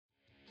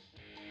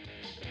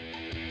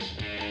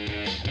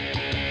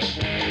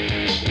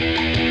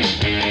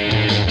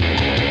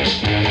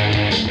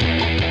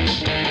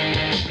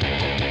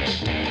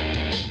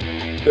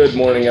Good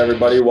morning,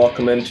 everybody.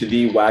 Welcome into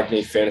the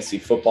WAGNY Fantasy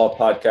Football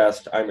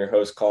Podcast. I'm your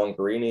host, Colin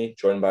Guarini,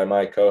 joined by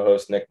my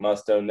co-host, Nick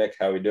Musto. Nick,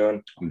 how we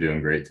doing? I'm doing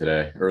great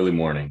today. Early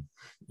morning.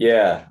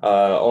 Yeah,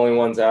 only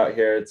ones out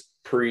here. It's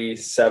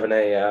pre-7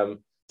 a.m.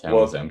 Town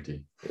was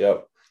empty.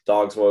 Yep,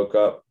 dogs woke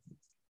up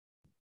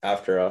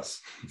after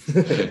us.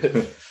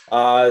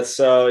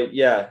 So,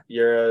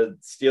 you're a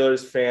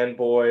Steelers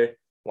fanboy.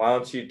 Why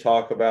don't you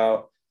talk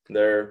about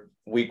their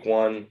Week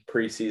 1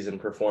 preseason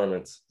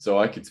performance? So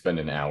I could spend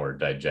an hour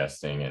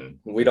digesting and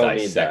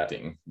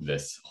dissecting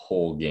this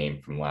whole game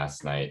from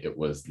last night. It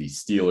was the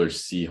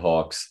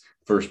Steelers-Seahawks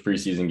first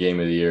preseason game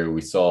of the year.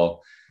 We saw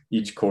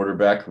each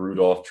quarterback,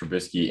 Rudolph,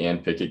 Trubisky,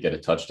 and Pickett, get a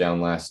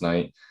touchdown last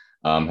night.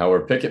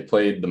 However, Pickett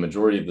played the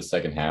majority of the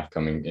second half,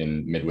 coming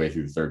in midway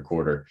through the third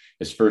quarter.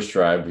 His first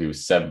drive, he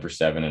was 7 for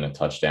 7 and a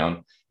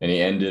touchdown, and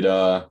he ended,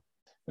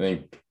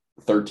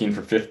 13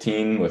 for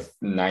 15 with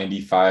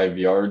 95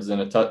 yards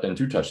and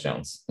two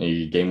touchdowns.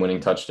 A game-winning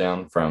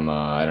touchdown from,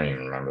 I don't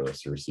even remember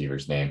this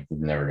receiver's name. He's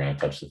never going to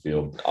touch the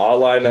field.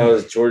 All I know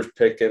is George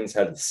Pickens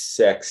had a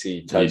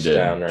sexy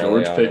touchdown.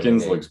 George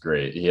Pickens looks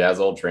great. He has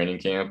all training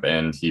camp,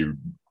 and he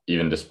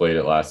even displayed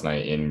it last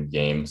night in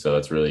game, so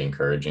that's really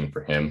encouraging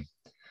for him.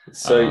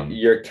 So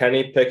your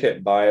Kenny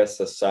Pickett bias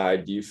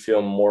aside, do you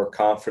feel more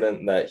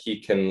confident that he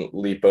can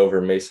leap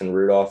over Mason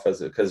Rudolph?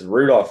 Because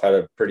Rudolph had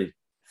a pretty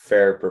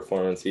fair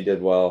performance. He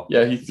did well.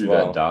 Yeah, he threw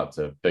that dot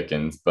to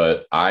Pickens,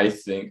 but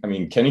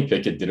Kenny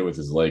Pickett did it with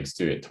his legs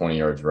too at 20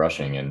 yards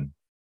rushing,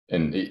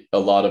 and a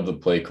lot of the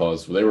play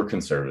calls, they were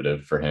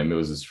conservative for him. It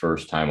was his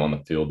first time on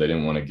the field. They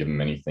didn't want to give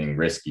him anything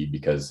risky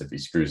because if he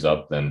screws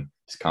up, then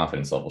his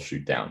confidence level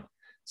shoot down.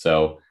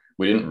 So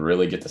we didn't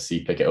really get to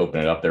see Pickett open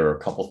it up. There were a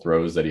couple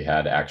throws that he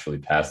had actually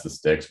past the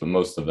sticks, but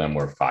most of them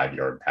were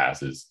 5-yard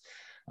passes,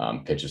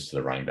 pitches to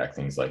the running back,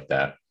 things like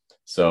that.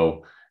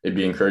 So it'd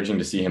be encouraging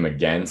to see him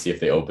again, see if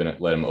they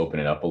let him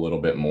open it up a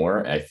little bit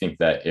more. I think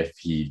that if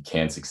he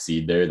can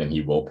succeed there, then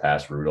he will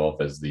pass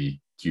Rudolph as the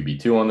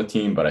QB2 on the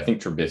team, but I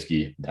think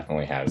Trubisky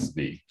definitely has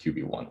the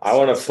QB1. I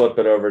want to flip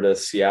it over to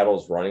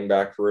Seattle's running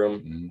back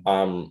room.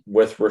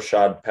 With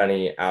Rashad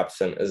Penny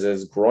absent, is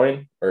his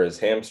groin or his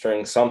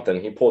hamstring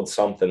something? He pulled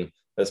something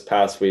this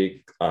past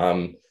week.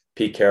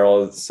 Pete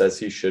Carroll says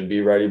he should be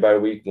ready by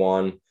week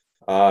 1.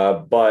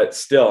 But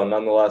still,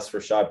 nonetheless,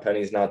 Rashad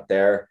Penny's not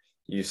there.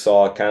 You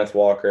saw Kenneth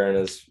Walker in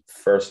his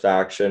first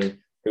action,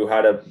 who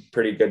had a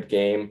pretty good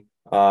game.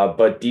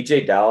 But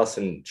DJ Dallas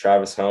and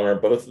Travis Homer,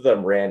 both of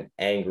them ran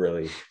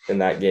angrily in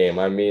that game.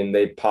 I mean,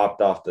 they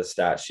popped off the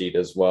stat sheet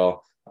as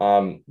well.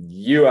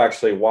 You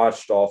actually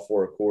watched all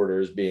 4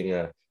 quarters, being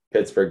a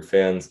Pittsburgh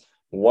fans.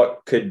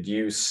 What could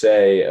you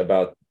say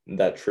about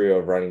that trio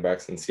of running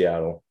backs in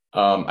Seattle?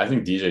 I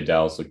think DJ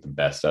Dallas looked the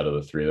best out of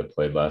the 3 that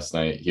played last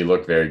night. He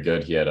looked very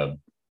good. He had a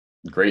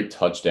great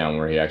touchdown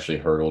where he actually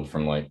he dove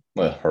from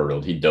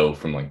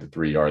the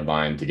 3-yard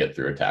line to get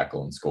through a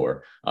tackle and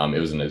score. It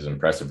was an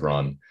impressive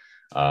run.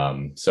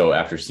 So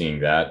after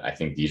seeing that, I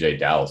think DJ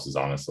Dallas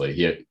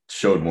he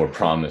showed more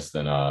promise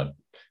than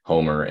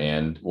Homer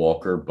and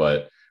Walker,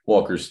 but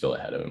Walker's still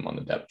ahead of him on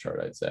the depth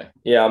chart, I'd say.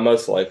 Yeah,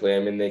 most likely. I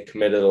mean, they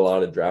committed a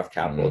lot of draft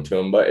capital to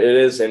him, but it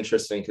is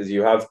interesting because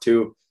you have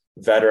 2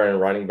 veteran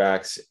running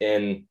backs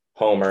in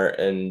Homer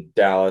and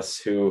Dallas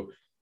who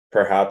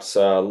perhaps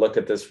look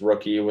at this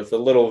rookie with a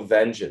little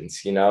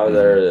vengeance.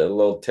 They're a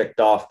little ticked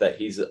off that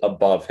he's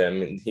above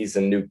him and he's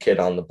a new kid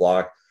on the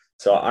block.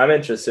 So I'm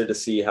interested to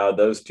see how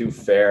those 2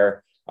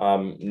 fare.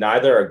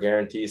 Neither are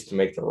guarantees to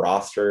make the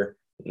roster,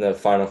 the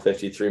final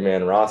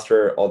 53-man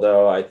roster,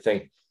 although I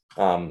think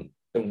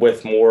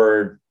with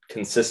more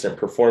consistent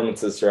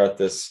performances throughout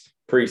this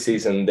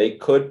preseason, they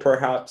could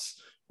perhaps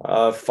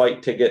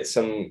fight to get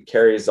some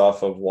carries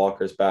off of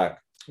Walker's back.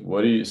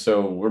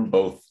 So we're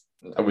both,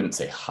 I wouldn't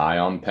say high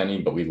on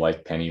Penny, but we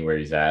like Penny where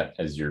he's at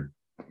as your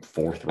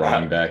 4th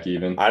running back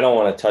even. I don't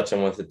want to touch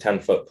him with a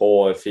 10-foot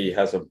pole if he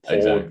has a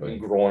pulled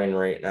groin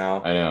right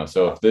now. I know.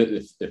 So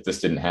if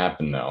this didn't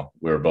happen, though,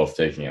 we were both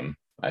taking him,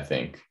 I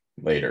think,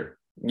 later.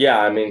 Yeah,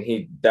 I mean,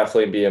 he'd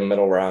definitely be a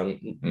middle round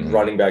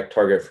running back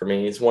target for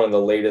me. He's one of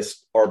the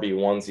latest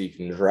RB1s you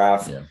can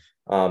draft.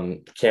 Yeah.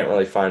 Can't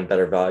really find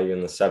better value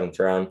in the 7th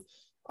round.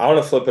 I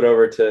want to flip it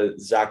over to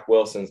Zach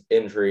Wilson's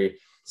injury.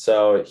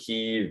 So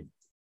he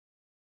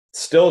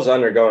still is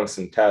undergoing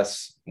some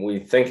tests. We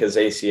think his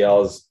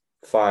ACL is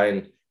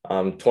fine.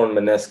 Torn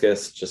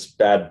meniscus, just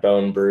bad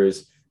bone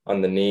bruise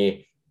on the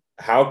knee.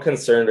 How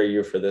concerned are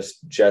you for this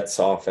Jets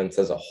offense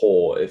as a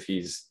whole if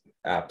he's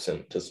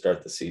absent to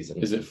start the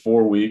season? Is it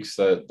 4 weeks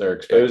that they're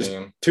expecting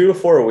him? 2 to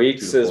 4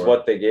 weeks is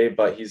what they gave,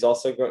 but he's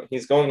also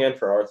going in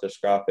for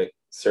arthroscopic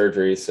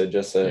surgery, so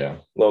just a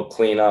little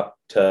cleanup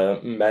to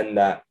mend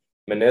that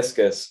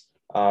meniscus.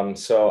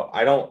 So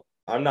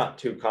I'm not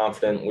too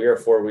confident. We are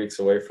 4 weeks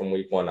away from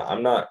week 1.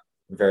 I'm not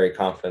very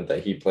confident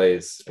that he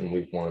plays in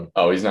week 1.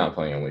 Oh, he's not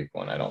playing in week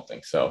 1. I don't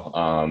think so.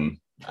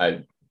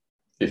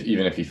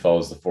 Even if he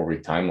follows the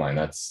 4-week timeline,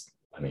 that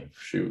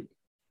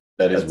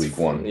is week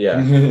 1.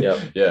 Yeah. Yep.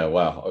 Yeah.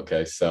 Wow.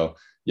 Okay. So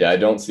I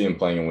don't see him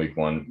playing in week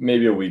 1.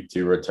 Maybe a week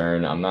 2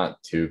 return. I'm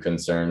not too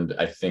concerned.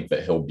 I think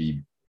that he'll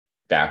be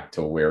back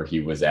to where he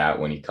was at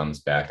when he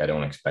comes back. I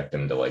don't expect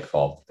him to like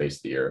fall off the face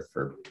of the earth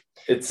for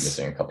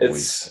missing a couple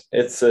weeks.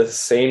 It's the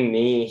same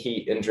knee he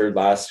injured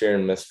last year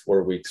and missed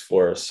 4 weeks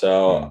for.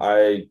 So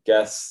I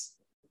guess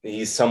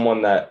he's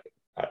someone that,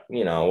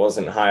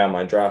 wasn't high on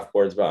my draft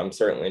boards, but I'm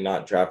certainly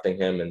not drafting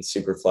him in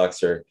super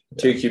flex or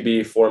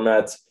 2QB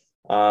formats.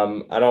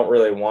 I don't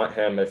really want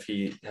him if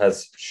he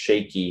has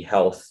shaky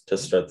health to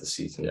start the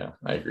season. Yeah,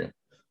 I agree.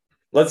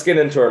 Let's get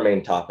into our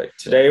main topic.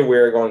 Today,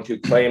 we're going to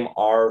claim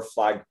our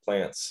flag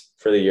plants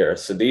for the year.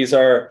 So these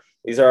are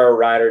our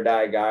ride or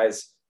die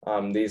guys.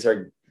 These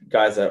are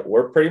guys that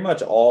we're pretty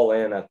much all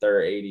in at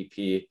their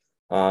ADP,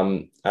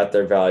 at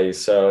their value.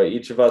 So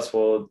each of us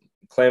will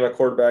claim a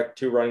quarterback,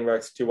 2 running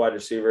backs, 2 wide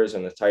receivers,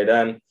 and a tight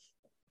end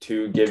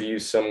to give you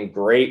some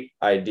great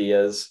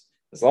ideas.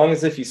 As long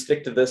as if you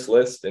stick to this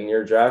list in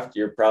your draft,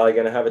 you're probably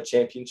going to have a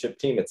championship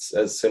team. It's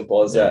as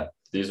simple as that.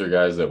 These are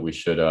guys that we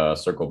should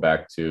circle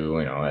back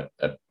to,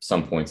 at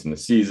some points in the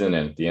season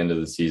and at the end of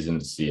the season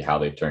to see how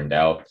they turned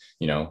out,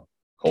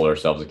 hold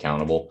ourselves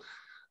accountable.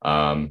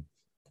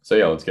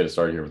 Let's get it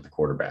started here with the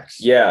quarterbacks.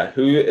 Yeah.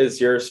 Who is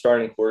your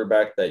starting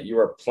quarterback that you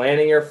are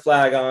planting your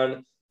flag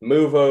on?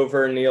 Move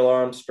over, Neil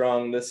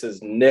Armstrong. This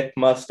is Nick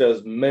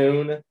Musto's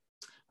moon.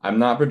 I'm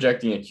not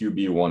projecting a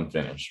QB1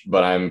 finish,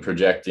 but I'm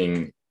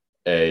projecting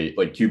a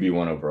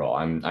QB1 overall.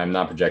 I'm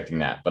not projecting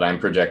that, but I'm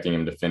projecting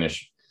him to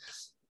finish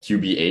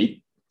QB8.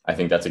 I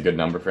think that's a good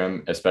number for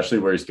him, especially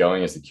where he's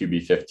going as the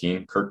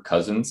QB15. Kirk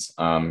Cousins,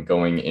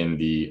 going in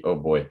the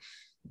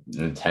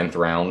 10th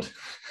round,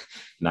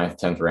 9th,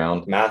 10th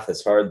round. Math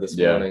is hard this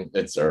morning.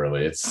 It's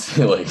early. It's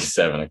like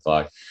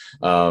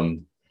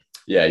 7:00.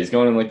 He's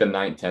going in like the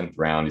 9th, 10th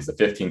round. He's the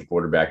 15th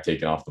quarterback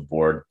taken off the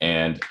board.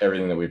 And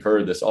everything that we've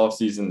heard this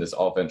offseason, this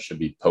offense should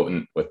be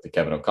potent with the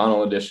Kevin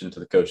O'Connell addition to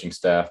the coaching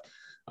staff.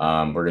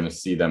 We're going to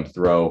see them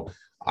throw.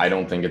 I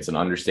don't think it's an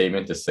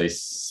understatement to say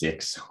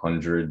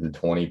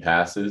 620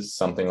 passes,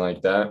 something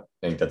like that.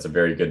 I think that's a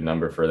very good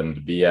number for them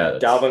to be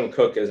at. Dalvin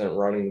Cook isn't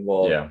running the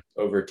ball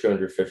over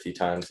 250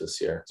 times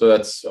this year. So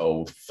that's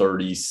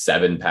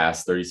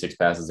 36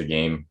 passes a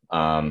game.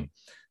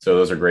 So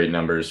those are great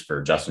numbers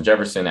for Justin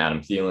Jefferson,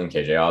 Adam Thielen,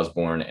 KJ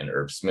Osborne, and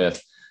Irv Smith,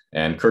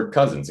 and Kirk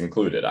Cousins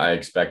included. I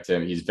expect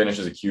him. He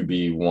finishes a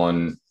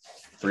QB1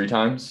 3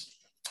 times.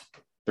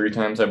 3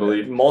 times, I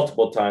believe.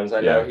 Multiple times.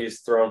 I know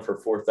he's thrown for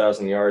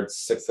 4,000 yards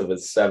 6 of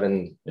his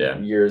 7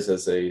 years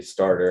as a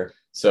starter.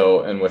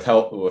 So, and with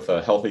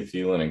a healthy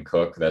Thielen and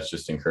Cook, that's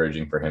just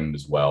encouraging for him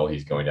as well.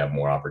 He's going to have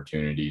more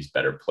opportunities,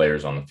 better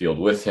players on the field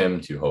with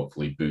him to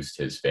hopefully boost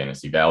his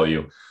fantasy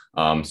value.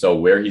 So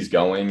where he's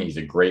going, he's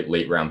a great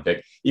late round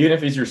pick. Even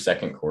if he's your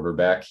second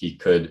quarterback, you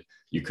could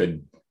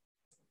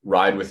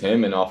ride with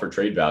him and offer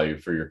trade value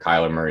for your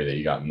Kyler Murray that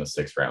you got in the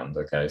 6th round.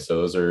 Okay. So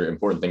those are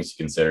important things to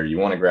consider. You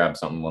want to grab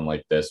someone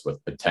like this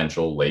with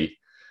potential late.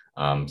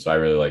 So I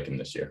really like him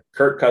this year.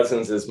 Kirk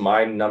Cousins is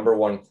my number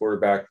 1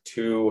 quarterback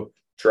to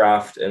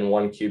draft in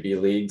 1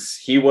 QB leagues.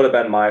 He would have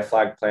been my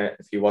flag plant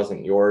if he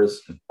wasn't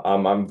yours.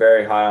 I'm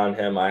very high on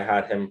him. I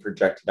had him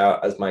projected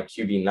out as my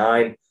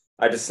QB9.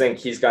 I just think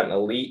he's got an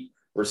elite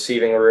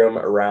receiving room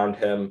around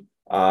him.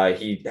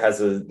 He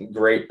has a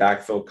great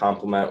backfield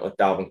complement with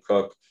Dalvin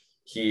Cook.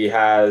 He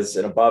has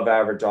an above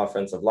average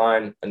offensive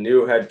line, a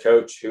new head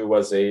coach who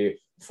was a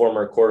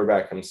former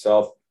quarterback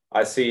himself.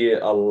 I see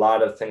a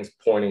lot of things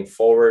pointing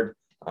forward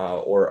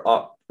or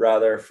up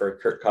rather for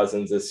Kirk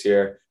Cousins this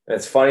year. And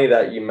it's funny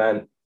that you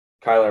meant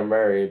Kyler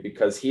Murray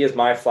because he is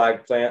my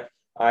flag plant.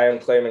 I am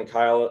claiming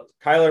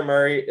Kyler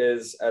Murray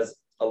is as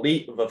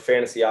elite of a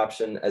fantasy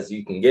option as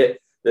you can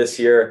get this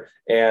year.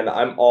 And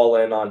I'm all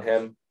in on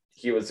him.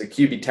 He was a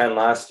QB10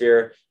 last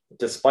year.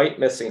 Despite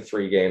missing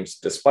 3 games,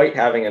 despite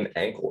having an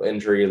ankle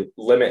injury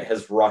limit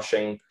his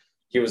rushing,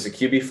 he was a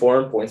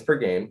QB4 in points per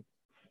game.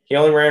 He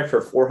only ran for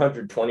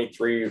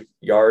 423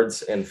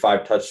 yards and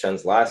 5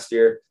 touchdowns last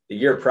year. The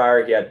year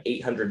prior, he had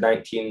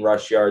 819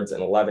 rush yards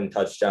and 11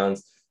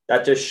 touchdowns.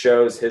 That just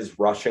shows his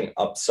rushing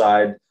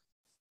upside.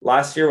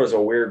 Last year was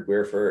a weird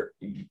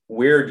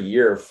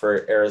year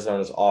for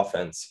Arizona's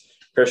offense.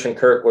 Christian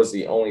Kirk was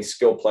the only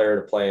skill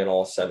player to play in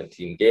all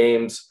 17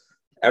 games.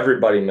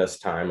 Everybody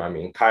missed time. I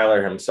mean,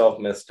 Kyler himself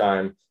missed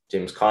time.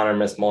 James Conner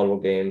missed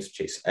multiple games.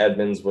 Chase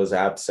Edmonds was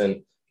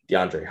absent.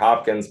 DeAndre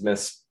Hopkins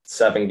missed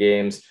 7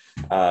 games.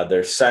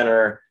 Their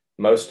center,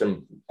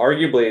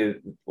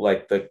 arguably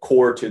like the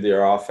core to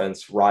their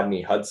offense,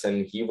 Rodney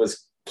Hudson, he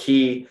was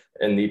key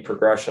in the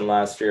progression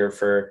last year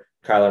for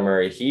Kyler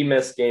Murray. He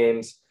missed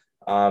games.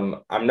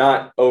 I'm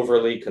not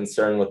overly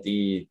concerned with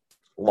the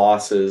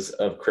losses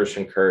of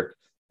Christian Kirk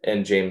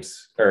and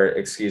Chase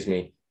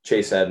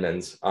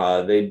Edmonds.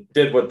 They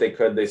did what they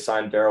could. They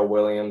signed Darrell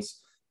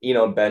Williams,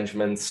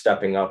 Benjamin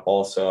stepping up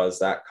also as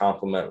that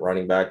complement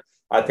running back.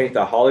 I think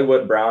the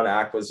Hollywood Brown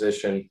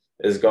acquisition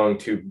is going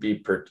to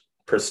be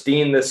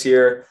pristine this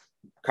year.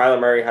 Kyler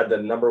Murray had the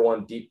number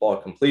 1 deep ball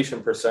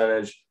completion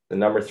percentage, the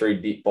number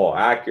 3 deep ball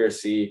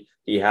accuracy.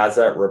 He has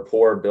that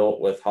rapport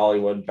built with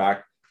Hollywood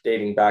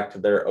dating back to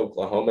their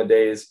Oklahoma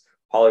days.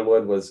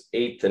 Hollywood was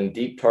 8th in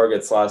deep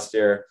targets last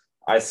year.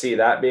 I see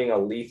that being a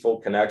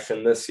lethal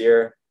connection this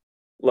year.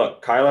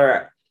 Look,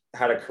 Kyler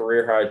had a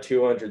career high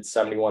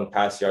 271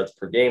 pass yards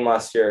per game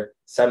last year,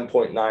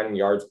 7.9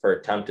 yards per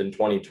attempt in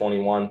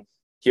 2021.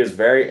 He was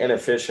very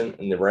inefficient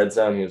in the red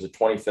zone. He was the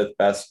 25th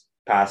best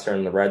passer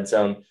in the red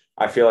zone.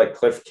 I feel like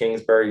Cliff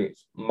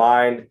Kingsbury's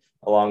mind,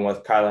 along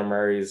with Kyler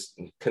Murray's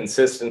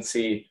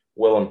consistency,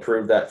 will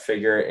improve that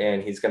figure,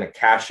 and he's going to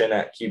cash in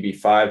at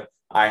QB5.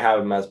 I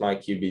have him as my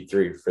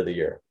QB3 for the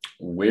year.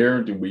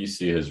 Where do we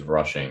see his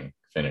rushing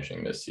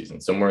finishing this season?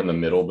 Somewhere in the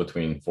middle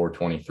between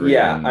 423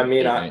 yeah, and I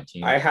mean,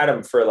 I had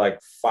him for like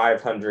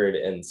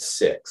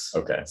 506.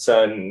 Okay.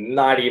 So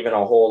not even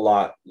a whole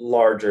lot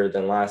larger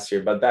than last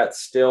year, but that's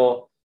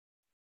still,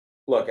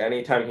 look,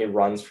 anytime he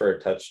runs for a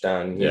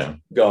touchdown, he's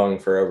going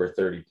for over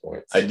 30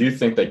 points. I do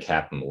think they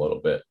cap him a little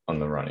bit on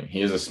the running.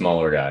 He is a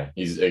smaller guy.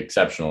 He's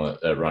exceptional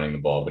at running the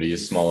ball, but he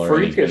is smaller.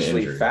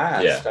 Freakishly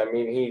fast. Yeah. I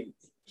mean,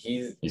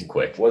 he's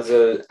quick. Was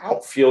an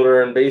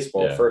outfielder in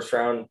baseball, first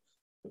round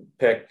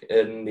pick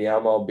in the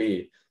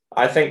MLB.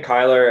 I think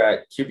Kyler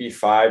at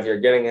QB5, you're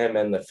getting him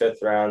in the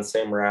 5th round,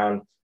 same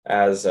round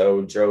as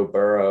Joe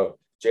Burrow,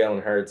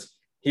 Jalen Hurts.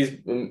 He's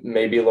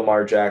maybe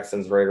Lamar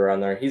Jackson's right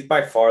around there. He's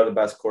by far the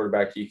best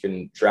quarterback you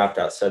can draft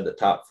outside the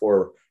top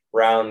 4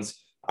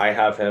 rounds. I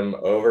have him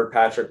over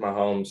Patrick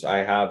Mahomes.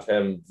 I have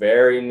him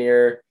very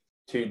near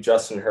to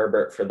Justin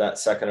Herbert for that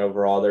 2nd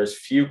overall. There's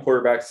few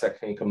quarterbacks that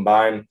can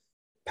combine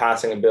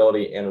passing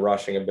ability and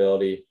rushing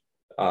ability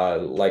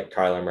like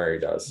Kyler Murray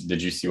does.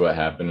 Did you see what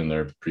happened in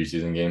their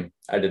preseason game?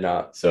 I did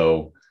not.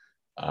 So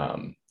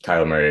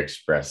Kyler Murray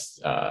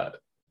expressed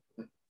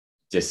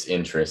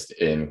disinterest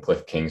in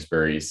Cliff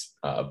Kingsbury's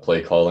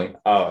play calling.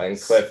 Oh, and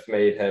Cliff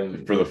made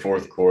him for the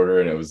 4th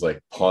quarter, and it was like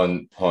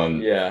punt,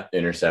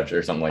 interception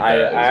or something like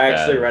that. I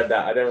actually read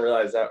that. I didn't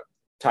realize that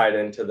tied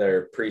into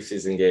their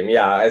preseason game.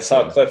 Yeah, I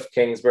saw Cliff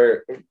Kingsbury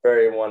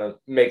want to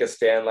make a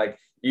stand. Like,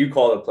 you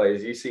call the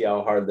plays. You see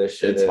how hard this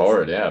shit is. It's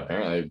hard, yeah.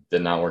 Apparently, it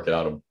did not work it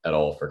out at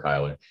all for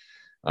Kyler.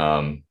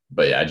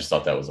 But yeah, I just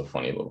thought that was a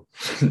funny little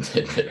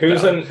tidbit.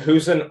 Who's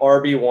an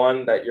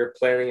RB1 that you're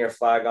planting your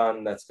flag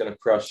on that's going to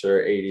crush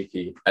their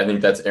ADP? I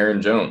think that's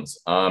Aaron Jones.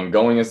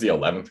 Going as the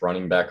 11th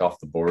running back off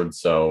the board.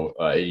 So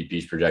ADP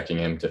is projecting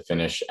him to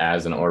finish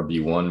as an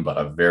RB1, but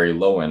a very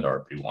low-end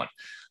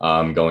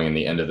RB1. Going in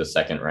the end of the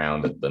 2nd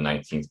round, the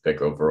 19th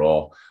pick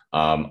overall.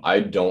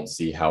 I don't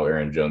see how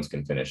Aaron Jones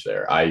can finish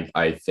there.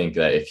 I think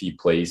that if he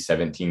plays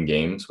 17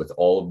 games with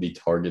all of the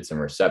targets and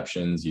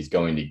receptions he's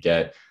going to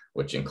get,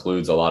 which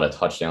includes a lot of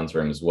touchdowns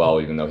for him as well,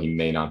 even though he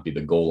may not be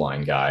the goal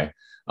line guy,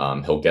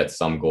 he'll get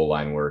some goal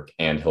line work,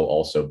 and he'll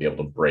also be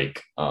able to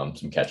break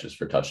some catches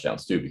for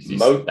touchdowns too, because he's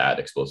that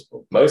explosive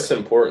player. Most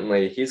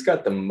importantly, he's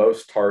got the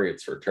most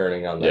targets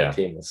returning on that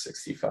team with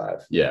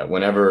 65. Yeah,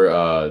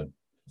 whenever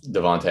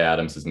Davante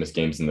Adams has missed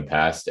games in the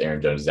past,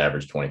 Aaron Jones has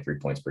averaged 23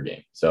 points per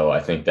game. So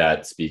I think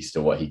that speaks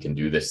to what he can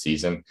do this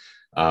season.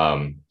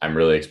 I'm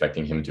really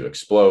expecting him to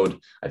explode.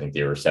 I think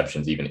the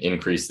receptions even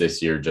increase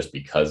this year just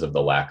because of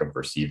the lack of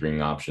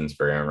receiving options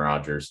for Aaron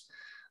Rodgers.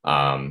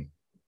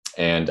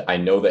 And I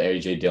know that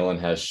A.J. Dillon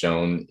has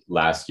shown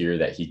last year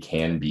that he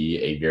can be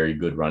a very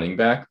good running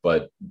back,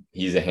 but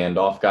he's a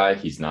handoff guy.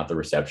 He's not the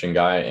reception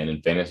guy. And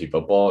in fantasy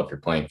football, if you're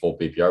playing full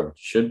PPR, which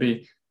you should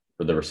be,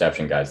 for the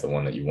reception guy is the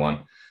one that you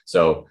want.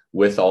 So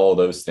with all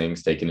those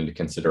things taken into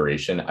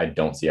consideration, I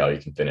don't see how he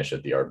can finish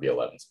at the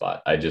RB11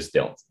 spot. I just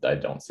don't. I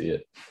don't see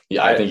it.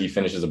 Yeah, I think he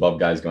finishes above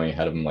guys going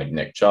ahead of him like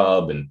Nick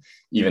Chubb and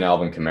even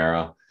Alvin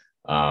Kamara.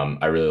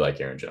 I really like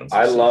Aaron Jones.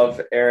 I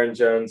love Aaron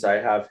Jones. I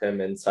have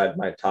him inside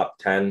my top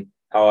 10.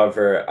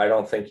 However, I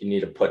don't think you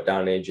need to put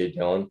down A.J.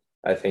 Dillon.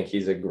 I think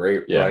he's a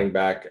great running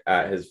back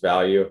at his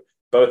value.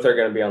 Both are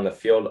going to be on the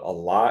field a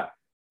lot.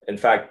 In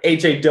fact,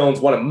 A.J. Dillon's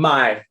one of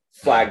my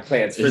flag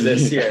plants for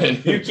this year.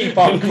 You keep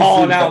on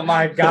calling out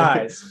my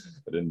guys.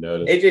 I didn't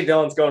notice. A.J.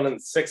 Dillon's going in the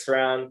 6th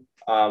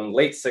round,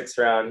 late 6th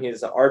round.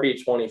 He's an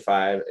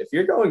RB25. If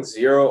you're going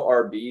 0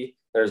 RB,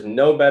 there's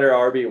no better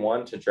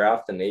RB1 to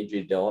draft than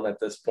A.J. Dillon at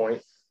this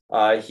point.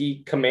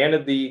 He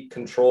commanded the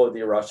control of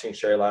the rushing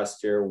share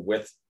last year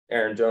with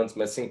Aaron Jones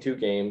missing 2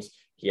 games.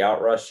 He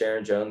outrushed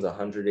Aaron Jones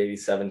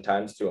 187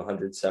 times to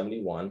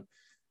 171.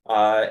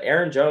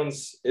 Aaron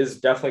Jones is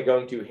definitely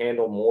going to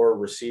handle more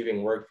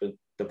receiving work with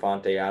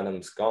Davante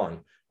Adams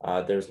gone.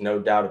 There's no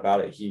doubt about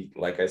it. He,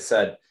 like I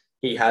said,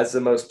 he has the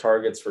most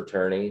targets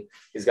returning.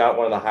 He's got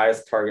one of the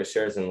highest target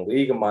shares in the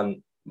league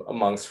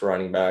amongst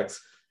running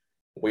backs.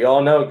 We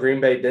all know Green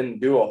Bay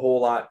didn't do a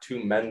whole lot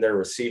to mend their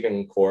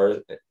receiving core.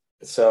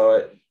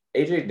 So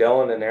A.J.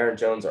 Dillon and Aaron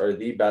Jones are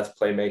the best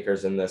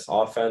playmakers in this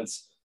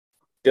offense.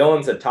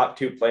 Dillon's a top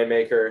 2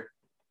 playmaker.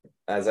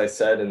 As I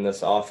said, in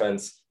this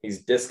offense,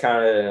 he's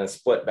discounted in a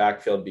split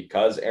backfield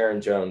because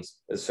Aaron Jones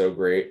is so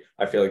great.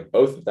 I feel like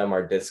both of them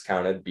are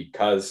discounted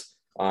because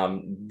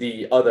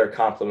the other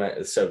complement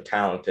is so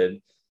talented.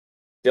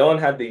 Dillon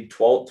had the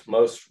 12th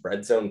most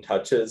red zone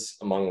touches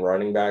among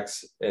running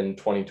backs in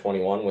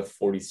 2021 with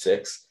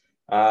 46.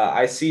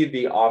 I see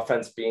the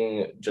offense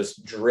being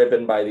just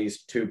driven by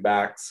these 2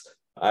 backs.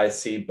 I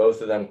see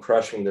both of them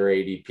crushing their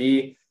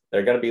ADP.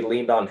 They're going to be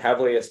leaned on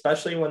heavily,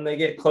 especially when they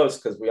get close,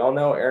 because we all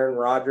know Aaron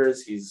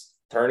Rodgers, he's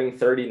turning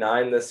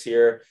 39 this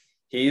year.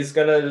 He's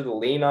going to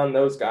lean on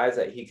those guys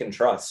that he can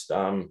trust.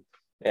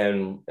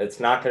 And it's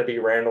not going to be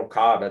Randall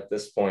Cobb at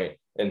this point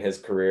in his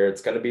career.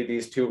 It's going to be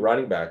these two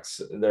running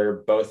backs.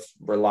 They're both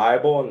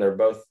reliable, and they're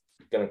both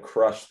going to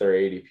crush their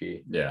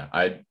ADP. Yeah,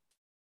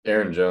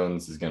 Aaron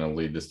Jones is going to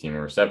lead this team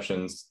in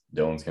receptions.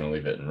 Dylan's going to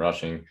lead it in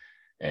rushing.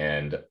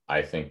 And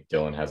I think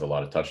Dylan has a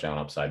lot of touchdown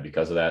upside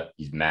because of that.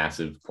 He's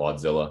massive,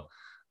 Quadzilla.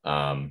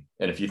 And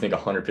if you think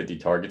 150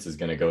 targets is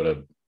going to go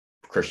to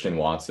Christian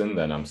Watson,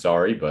 then I'm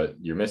sorry, but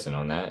you're missing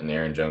on that. And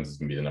Aaron Jones is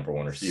going to be the number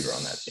one receiver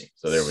on that team.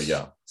 So there we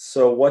go.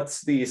 So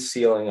what's the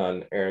ceiling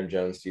on Aaron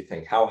Jones, do you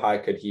think? How high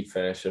could he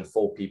finish in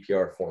full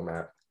PPR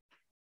format?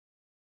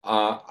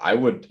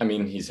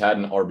 He's had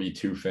an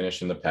RB2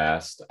 finish in the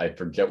past. I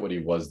forget what he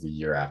was the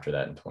year after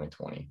that in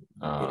 2020.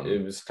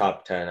 It was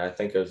top 10. I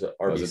think it was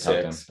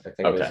RB6.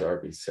 It was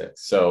RB6.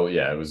 So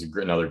yeah, it was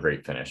another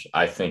great finish.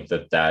 I think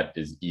that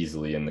is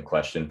easily in the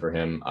question for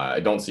him. I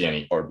don't see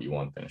any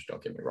RB1 finish,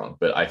 don't get me wrong,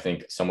 but I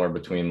think somewhere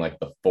between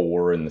like the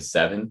 4 and the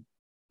 7.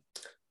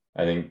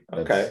 I think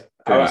okay.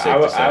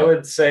 I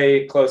would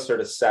say closer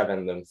to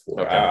 7 than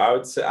 4. Okay. I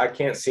would say I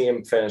can't see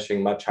him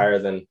finishing much higher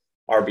than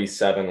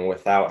RB7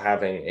 without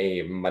having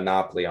a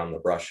monopoly on the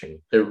rushing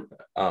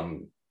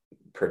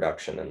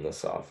production in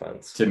this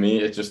offense. To me,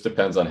 it just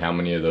depends on how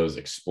many of those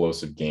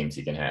explosive games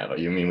he can have.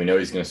 We know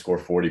he's going to score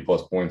 40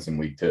 plus points in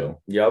week 2.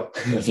 Yep.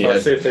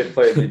 Especially if they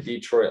play the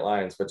Detroit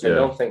Lions, which I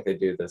don't think they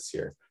do this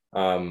year.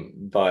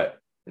 But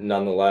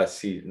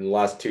nonetheless, in the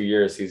last 2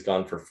 years, he's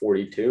gone for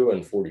 42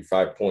 and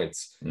 45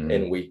 points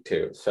in week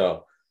 2.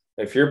 So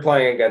if you're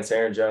playing against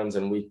Aaron Jones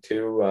in week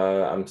 2,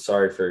 I'm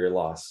sorry for your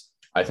loss.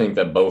 I think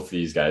that both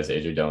these guys,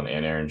 A.J. Dillon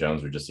and Aaron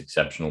Jones, were just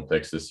exceptional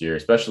picks this year,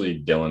 especially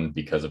Dillon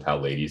because of how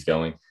late he's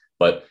going.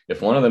 But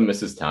if one of them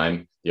misses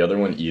time, the other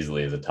one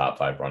easily is a top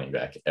 5 running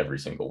back every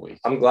single week.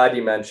 I'm glad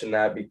you mentioned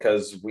that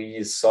because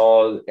we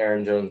saw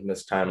Aaron Jones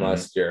miss time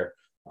last year.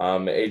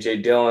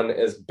 A.J. Dillon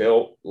is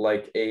built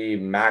like a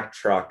Mack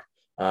truck,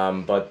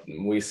 but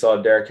we saw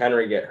Derrick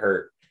Henry get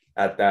hurt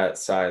at that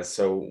size.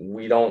 So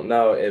we don't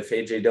know if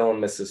A.J. Dillon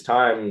misses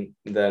time,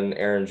 then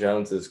Aaron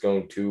Jones is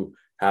going to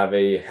have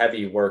a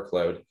heavy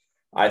workload.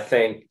 I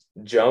think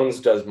Jones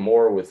does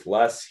more with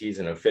less. He's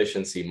an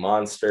efficiency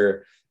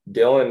monster.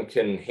 Dillon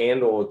can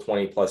handle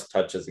 20 plus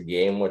touches a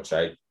game, which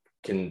I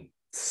can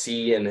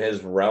see in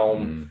his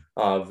realm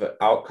of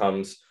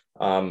outcomes.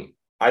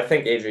 I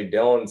think A.J.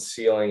 Dillon's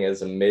ceiling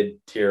is a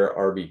mid-tier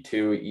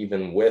RB2,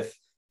 even with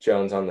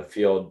Jones on the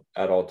field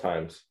at all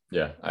times.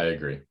 Yeah, I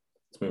agree.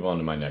 Let's move on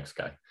to my next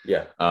guy.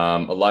 Yeah.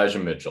 Elijah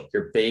Mitchell.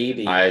 Your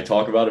baby. I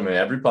talk about him in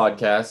every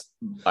podcast.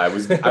 I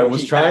was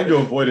trying to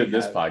avoid it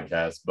this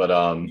podcast, but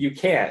you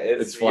can't.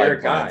 It's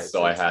flag plans,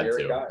 so I had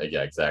to. Guy.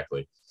 Yeah,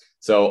 exactly.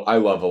 So I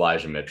love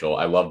Elijah Mitchell.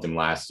 I loved him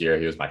last year.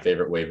 He was my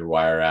favorite waiver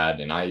wire ad,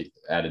 and I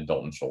added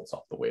Dalton Schultz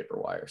off the waiver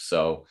wire.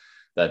 So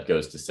that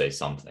goes to say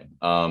something.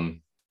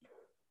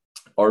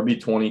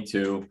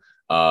 RB22.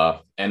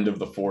 End of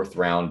the 4th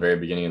round, very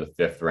beginning of the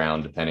 5th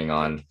round, depending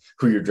on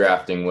who you're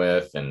drafting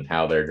with and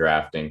how they're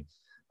drafting.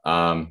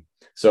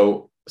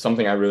 So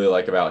something I really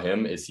like about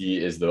him is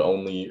he is the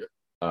only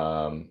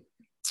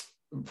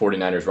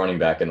 49ers running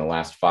back in the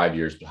last 5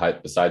 years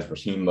besides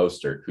Raheem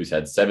Mostert, who's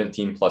had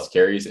 17 plus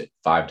carries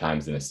 5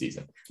 times in a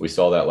season. We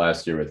saw that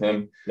last year with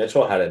him.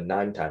 Mitchell had it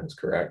 9 times,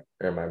 correct?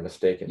 Or am I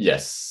mistaken?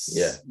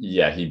 Yes.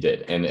 Yeah, he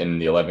did. And in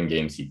the 11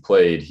 games he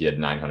played, he had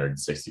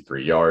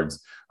 963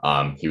 yards.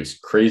 He was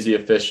crazy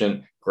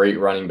efficient, great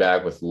running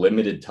back with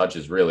limited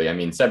touches, really.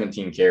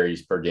 17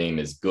 carries per game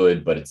is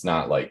good, but it's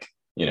not like,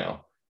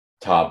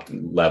 top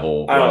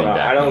level running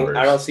back numbers.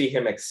 I don't see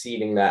him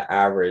exceeding that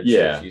average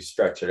if you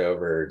stretch it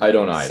over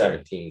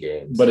 17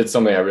 games. But it's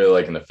something I really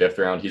like in the 5th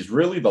round. He's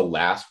really the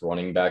last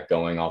running back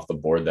going off the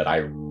board that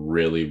I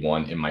really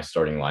want in my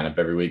starting lineup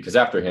every week. Because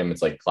after him,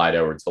 it's like Clyde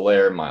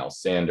Edwards-Helaire,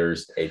 Miles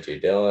Sanders, A.J.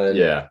 Dillon.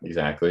 Yeah,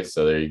 exactly.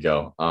 So there you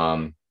go.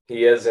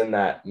 He is in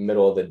that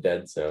middle of the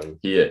dead zone.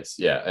 He is,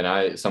 yeah.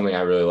 And something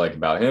I really like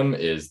about him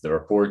is the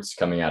reports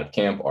coming out of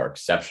camp are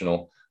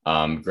exceptional.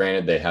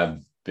 Granted, they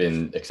have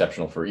been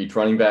exceptional for each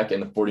running back in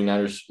the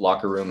 49ers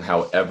locker room.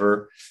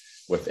 However,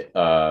 with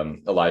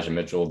Elijah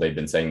Mitchell, they've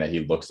been saying that he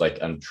looks like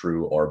a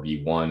true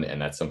RB1,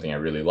 and that's something I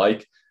really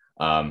like.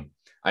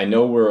 I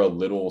know we're a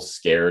little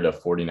scared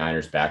of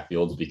 49ers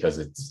backfields because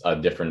it's a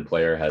different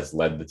player has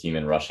led the team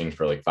in rushing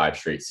for like 5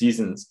 straight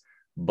seasons,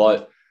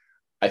 but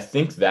I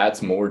think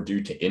that's more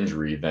due to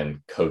injury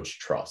than coach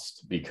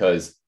trust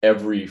because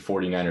every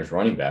 49ers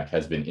running back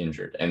has been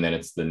injured and then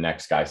it's the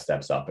next guy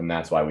steps up. And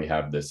that's why we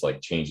have this like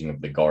changing of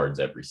the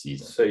guards every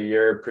season. So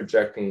you're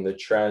projecting the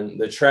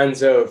trend. The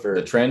trend's over.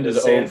 The trend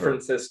is San over.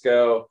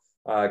 Francisco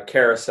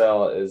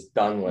carousel is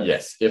done with.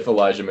 Yes. If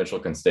Elijah Mitchell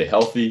can stay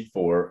healthy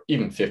for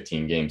even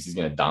 15 games, he's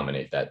going to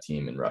dominate that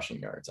team in rushing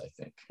yards, I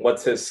think.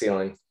 What's his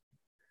ceiling?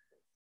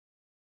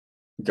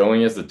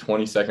 Going as the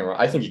 22nd round,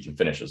 I think he can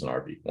finish as an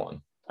RB1.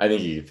 I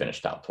think he could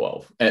finish top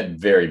 12 at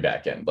very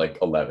back end, like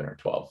 11 or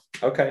 12.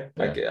 Okay.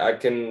 Yeah. I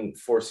can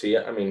foresee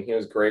it. I mean, he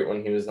was great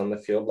when he was on the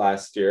field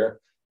last year.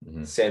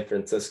 San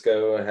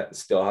Francisco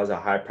still has a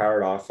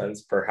high-powered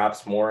offense,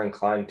 perhaps more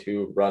inclined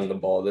to run the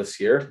ball this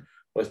year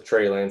with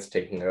Trey Lance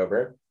taking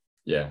over.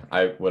 Yeah,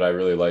 what I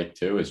really like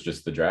too is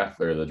just the draft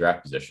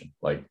position.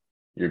 Like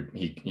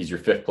he's your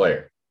fifth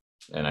player,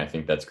 and I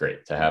think that's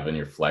great to have in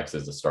your flex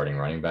as a starting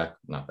running back.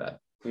 Not bad.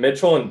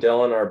 Mitchell and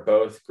Dillon are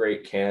both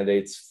great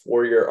candidates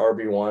for your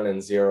RB1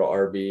 and zero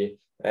RB.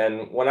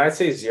 And when I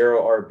say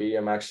zero RB,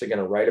 I'm actually going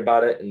to write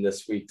about it in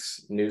this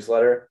week's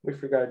newsletter. We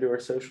forgot to do our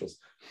socials.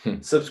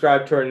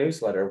 Subscribe to our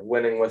newsletter,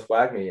 Winning with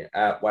WAGMI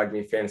at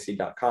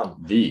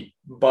wagmifantasy.com.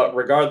 But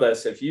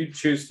regardless, if you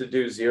choose to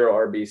do zero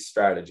RB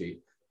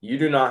strategy, you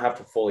do not have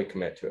to fully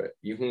commit to it.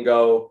 You can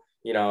go,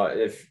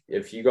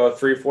 if you go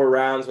 3-4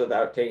 rounds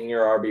without taking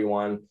your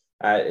RB1,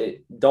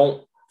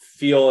 don't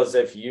feel as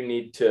if you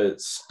need to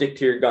stick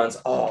to your guns.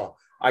 Oh,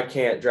 I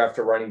can't draft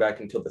a running back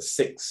until the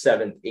 6th,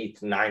 7th,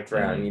 8th, 9th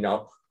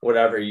round,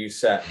 whatever you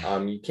set.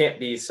 You can't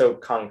be so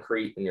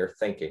concrete in your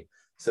thinking.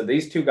 So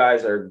these two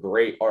guys are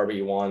great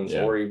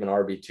RB1s or even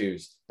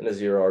RB2s in a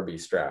zero RB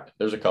strat.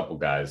 There's a couple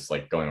guys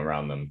like going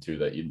around them too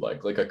that you'd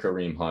like a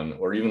Kareem Hunt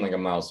or even like a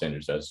Miles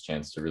Sanders has a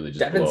chance to really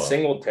just Devin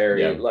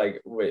Singletary,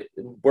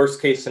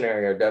 worst case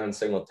scenario, Devin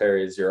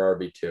Singletary is your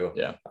RB2.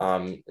 Yeah.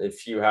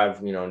 If you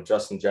have,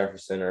 Justin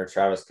Jefferson or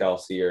Travis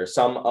Kelce or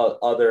some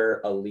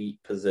other elite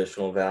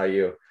positional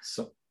value.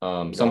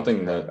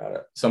 Something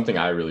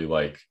I really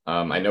like.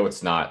 I know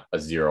it's not a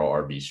zero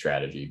RB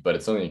strategy, but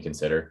it's something to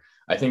consider.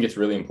 I think it's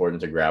really important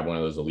to grab one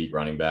of those elite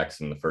running backs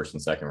in the first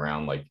and second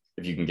round. Like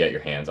if you can get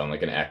your hands on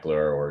like an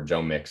Eckler or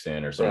Joe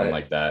Mixon or someone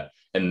like that.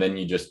 And then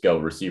you just go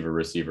receiver,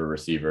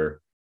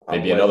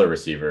 maybe another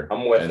receiver.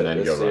 And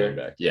then go running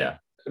back. Yeah.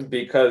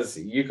 Because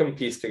you can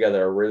piece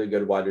together a really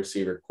good wide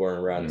receiver core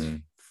in rounds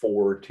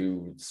 4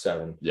 to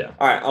 7. Yeah.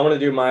 All right. I'm going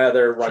to do my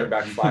other running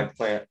back flag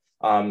plant.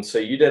 So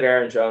you did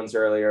Aaron Jones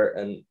earlier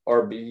and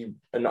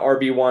an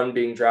RB1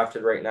 being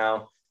drafted right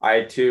now.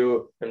 I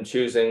too am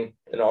choosing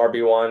an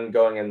RB1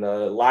 going in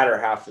the latter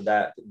half of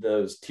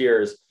those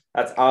tiers.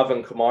 That's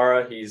Alvin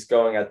Kamara. He's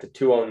going at the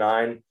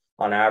 209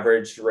 on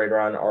average, right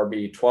around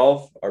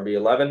RB12,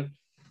 RB11,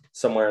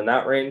 somewhere in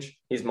that range.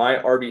 He's my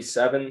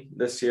RB7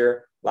 this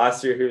year.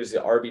 Last year, he was the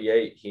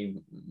RB8.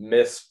 He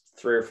missed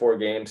 3 or 4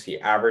 games. He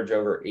averaged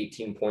over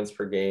 18 points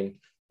per game.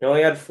 He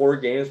only had 4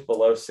 games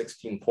below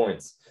 16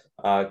 points.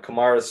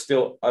 Kamara is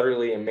still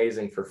utterly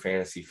amazing for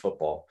fantasy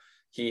football.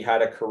 He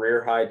had a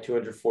career high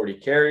 240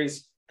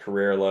 carries,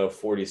 career low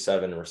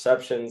 47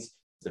 receptions.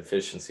 His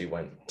efficiency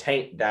went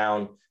tanked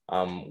down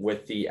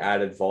with the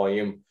added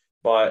volume.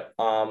 But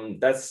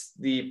that's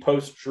the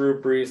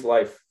post-Drew Brees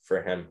life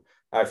for him.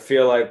 I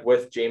feel like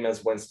with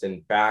Jameis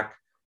Winston back,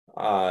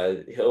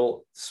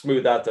 he'll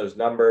smooth out those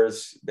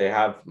numbers. They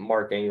have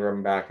Mark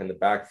Ingram back in the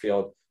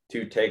backfield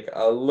to take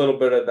a little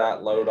bit of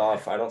that load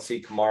off. I don't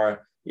see Kamara.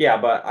 Yeah,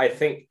 but I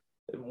think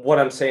what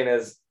I'm saying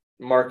is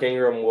Mark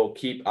Ingram will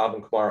keep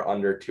Alvin Kamara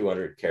under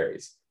 200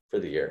 carries for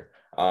the year,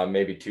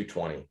 maybe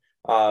 220.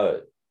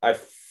 I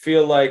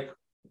feel like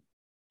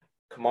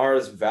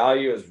Kamara's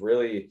value has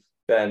really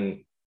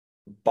been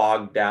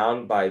bogged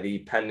down by the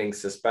pending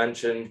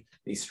suspension,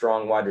 the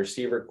strong wide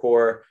receiver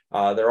core.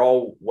 They're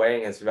all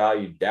weighing his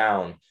value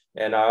down.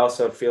 And I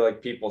also feel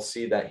like people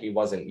see that he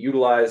wasn't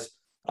utilized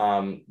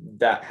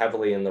that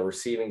heavily in the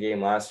receiving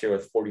game last year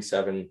with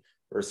 47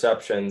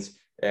 receptions.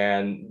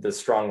 And the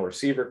strong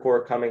receiver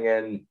core coming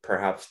in,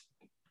 perhaps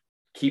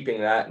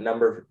keeping that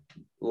number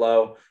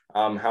low.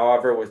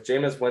 However, with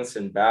Jameis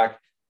Winston back,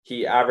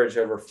 he averaged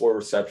over 4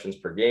 receptions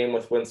per game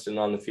with Winston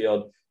on the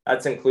field.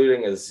 That's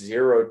including a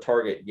 0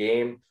 target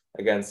game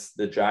against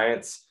the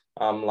Giants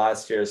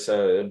last year.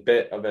 So a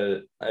bit of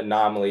an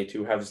anomaly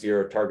to have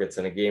 0 targets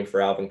in a game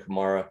for Alvin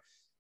Kamara.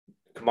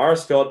 Kamara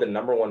still had the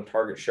number 1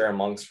 target share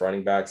amongst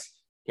running backs.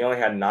 He only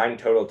had 9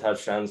 total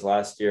touchdowns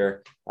last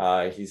year.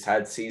 He's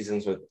had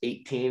seasons with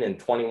 18 and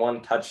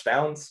 21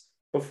 touchdowns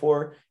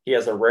before. He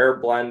has a rare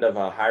blend of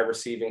a high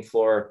receiving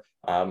floor,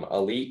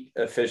 elite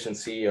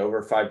efficiency,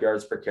 over 5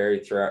 yards per carry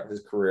throughout his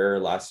career.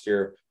 Last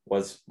year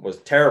was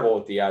terrible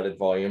with the added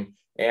volume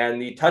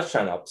and the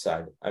touchdown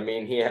upside. I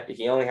mean,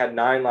 he only had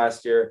 9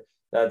 last year.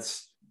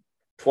 That's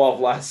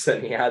 12 less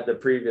than he had the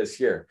previous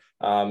year.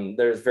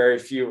 There's very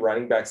few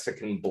running backs that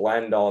can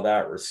blend all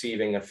that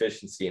receiving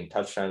efficiency and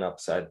touchdown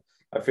upside.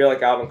 I feel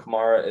like Alvin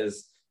Kamara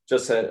is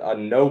just a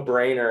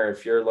no-brainer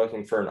if you're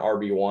looking for an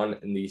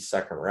RB1 in the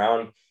second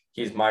round.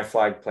 He's my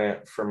flag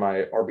plant for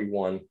my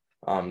RB1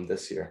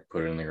 this year.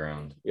 Put it in the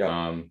ground.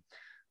 Yeah.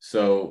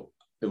 So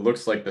it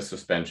looks like the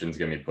suspension is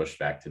going to be pushed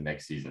back to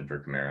next season for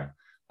Kamara.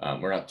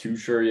 We're not too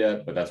sure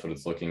yet, but that's what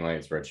it's looking like.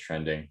 It's where it's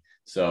trending.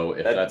 So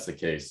if that's the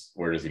case,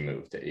 where does he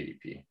move to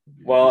ADP?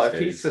 Well, if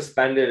he's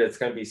suspended, it's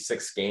going to be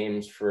 6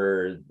 games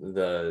for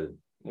the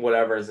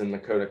whatever's in the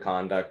code of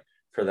conduct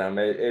for them.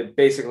 It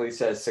basically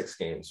says 6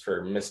 games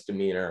for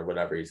misdemeanor or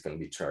whatever he's going to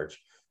be charged.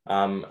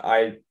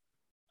 I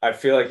I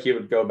feel like he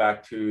would go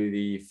back to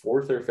the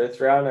 4th or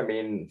 5th round. I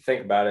mean,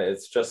 think about it.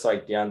 It's just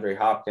like DeAndre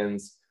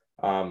Hopkins,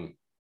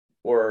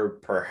 or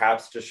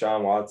perhaps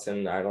Deshaun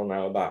Watson. I don't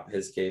know about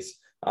his case.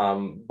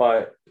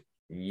 But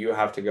you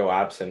have to go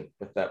absent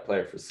with that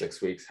player for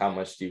 6 weeks. How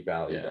much do you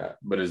value that?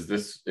 But is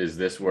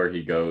this where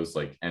he goes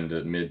like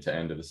mid to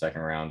end of the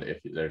second round if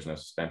there's no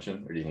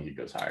suspension, or do you think he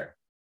goes higher?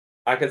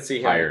 I could see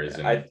him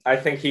higher. I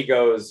think he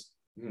goes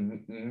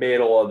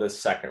middle of the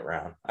second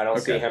round. I don't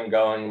see him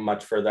going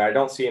much further. I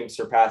don't see him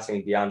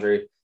surpassing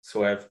DeAndre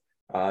Swift,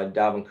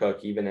 Dalvin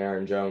Cook, even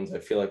Aaron Jones. I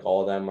feel like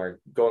all of them are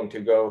going to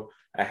go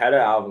ahead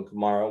of Alvin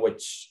Kamara,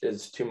 which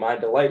is to my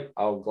delight.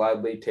 I'll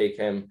gladly take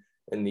him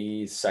in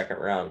the second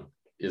round.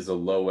 Is a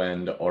low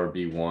end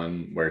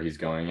RB1 where he's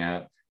going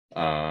at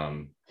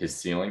his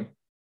ceiling?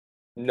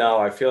 No,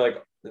 I feel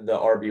like the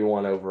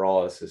RB1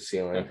 overall is his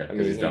ceiling. Okay, I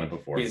mean, he's done it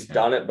before. He's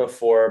done it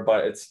before,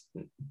 but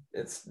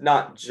it's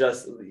not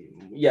just.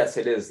 Yes,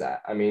 it is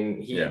that. I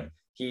mean,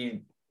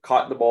 he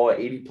caught the ball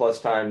 80 plus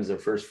times the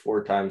first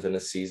 4 times in a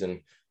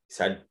season. He's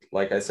had,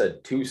 like I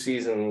said, 2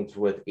 seasons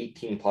with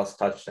 18 plus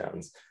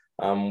touchdowns.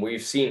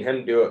 We've seen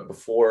him do it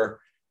before.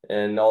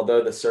 And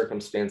although the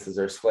circumstances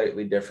are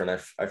slightly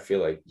different, I feel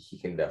like he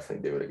can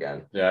definitely do it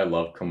again. Yeah, I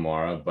love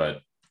Kamara,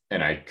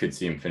 and I could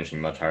see him finishing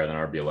much higher than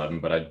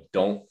RB11, but I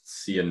don't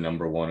see a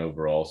number 1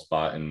 overall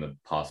spot in the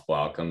possible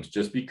outcomes,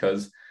 just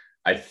because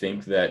I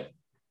think that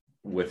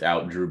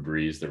without Drew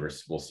Brees,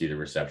 we'll see the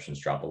receptions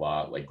drop a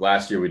lot. Like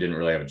last year, we didn't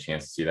really have a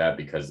chance to see that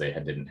because they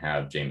didn't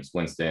have Jameis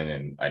Winston,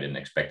 and I didn't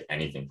expect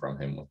anything from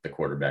him with the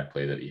quarterback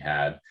play that he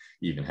had.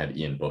 He even had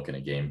Ian Book in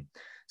a game.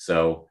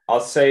 So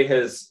I'll say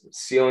his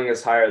ceiling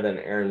is higher than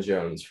Aaron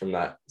Jones from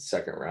that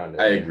second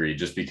round. I agree,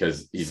 just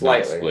because he's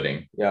not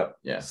splitting. Yep.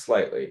 Yeah.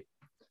 Slightly.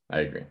 I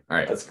agree. All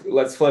right.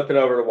 Let's flip it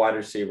over to wide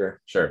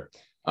receiver. Sure.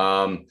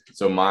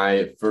 So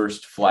my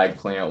first flag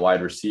plant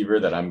wide receiver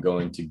that I'm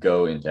going to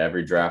go into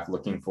every draft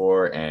looking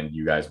for, and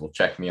you guys will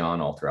check me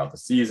on all throughout the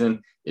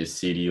season, is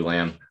CeeDee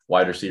Lamb,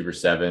 wide receiver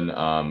 7,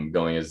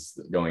 going as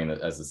the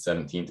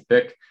 17th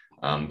pick.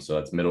 So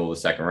that's middle of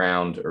the second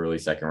round, early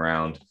second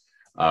round.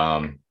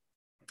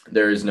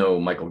 There is no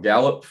Michael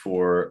Gallup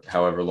for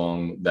however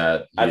long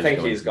that I think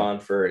he's gone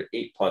for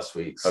 8+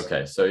 weeks.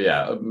 Okay, so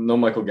yeah, no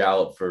Michael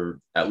Gallup for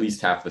at least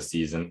half the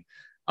season.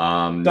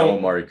 No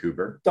Amari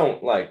Cooper.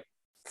 Don't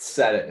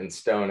set it in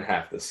stone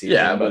half the season.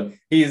 Yeah, but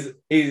he's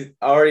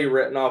already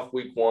written off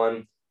week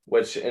 1,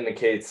 which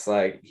indicates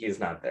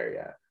he's not there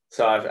yet.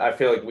 So I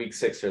feel like week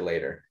 6 or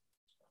later.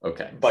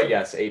 Okay, but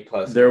yes,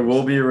 8+. There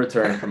will be a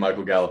return for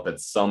Michael Gallup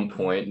at some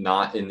point,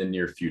 not in the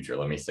near future.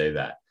 Let me say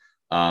that.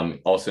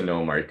 Also no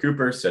Amari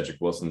Cooper. Cedric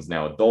Wilson's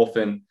now a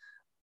Dolphin.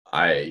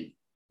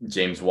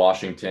 James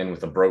Washington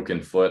with a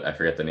broken foot. I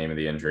forget the name of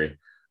the injury.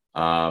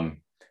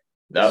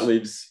 That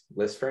leaves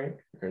Lisfranc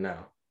or no?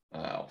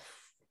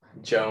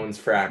 Jones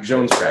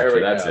fracture.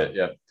 That's it.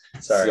 Yep.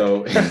 Sorry.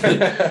 So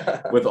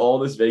with all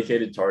this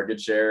vacated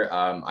target share,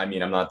 I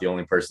mean, I'm not the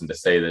only person to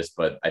say this,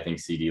 but I think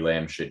CeeDee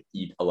Lamb should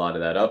eat a lot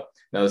of that up.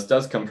 Now, this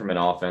does come from an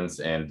offense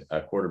and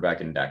a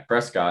quarterback in Dak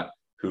Prescott,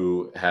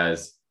 who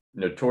has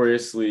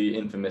notoriously,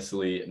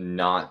 infamously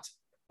not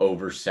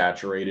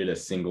oversaturated a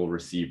single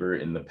receiver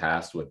in the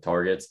past with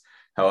targets.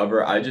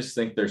 However, I just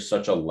think there's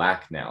such a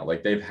lack now.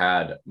 They've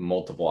had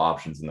multiple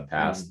options in the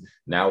past.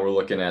 Now we're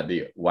looking at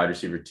the wide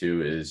receiver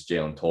 2 is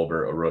Jalen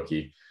Tolbert, a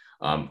rookie.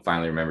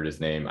 Finally remembered his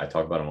name. I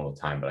talk about him all the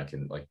time, but I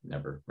can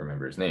never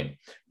remember his name.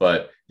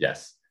 But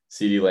yes,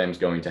 CeeDee Lamb's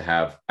going to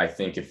have, I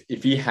think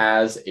if he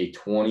has a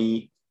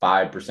 25%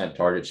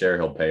 target share,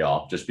 he'll pay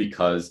off, just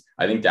because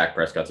I think Dak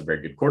Prescott's a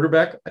very good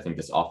quarterback. I think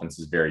this offense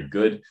is very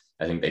good.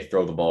 I think they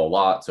throw the ball a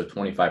lot. So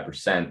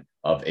 25%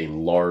 of a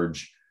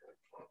large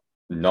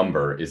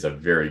number is a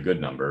very good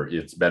number.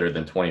 It's better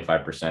than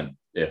 25%.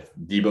 If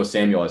Deebo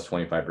Samuel has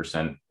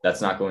 25%,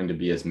 that's not going to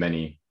be as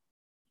many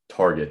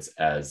targets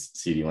as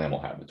CeeDee Lamb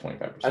will have the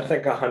 25%. I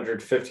think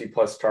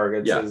 150+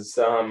 targets is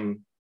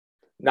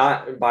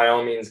not by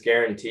all means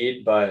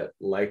guaranteed, but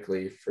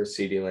likely for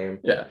CeeDee Lamb.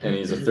 Yeah, and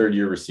he's a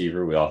third-year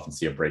receiver. We often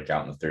see a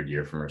breakout in the third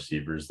year from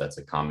receivers. That's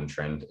a common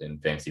trend in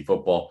fantasy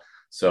football.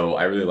 So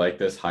I really like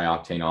this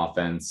high-octane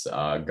offense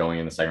going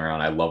in the second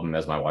round. I love him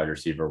as my wide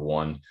receiver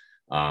 1.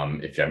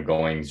 If I'm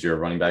going 0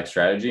 running back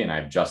strategy and I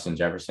have Justin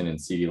Jefferson and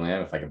CeeDee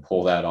Lamb, if I can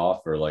pull that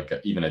off, or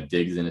even a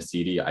Diggs and a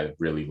CD, I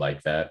really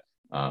like that.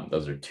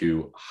 Those are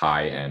 2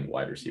 high-end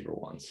wide receiver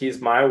 1s.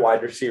 He's my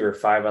wide receiver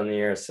 5 on the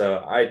year. So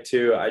I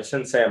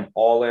shouldn't say I'm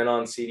all in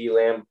on CeeDee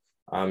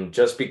Lamb,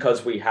 just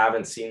because we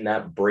haven't seen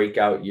that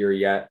breakout year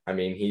yet. I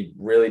mean, he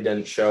really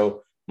didn't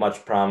show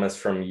much promise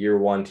from year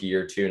 1 to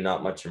year 2,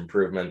 not much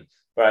improvement.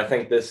 But I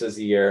think this is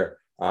the year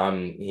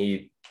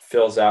he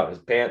fills out his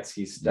pants.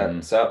 He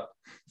steps up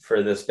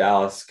for this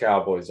Dallas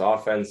Cowboys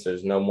offense.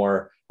 There's no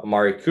more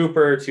Amari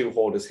Cooper to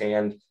hold his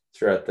hand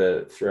throughout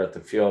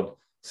the field.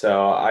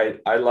 So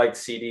I like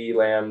CeeDee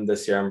Lamb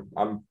this year.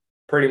 I'm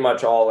pretty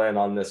much all in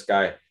on this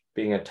guy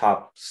being a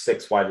top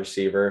 6 wide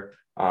receiver.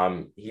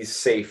 He's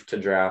safe to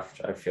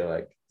draft, I feel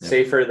like.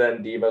 Safer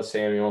than Deebo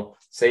Samuel,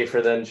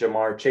 safer than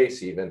Jamar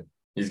Chase even.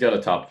 He's got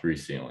a top 3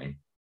 ceiling.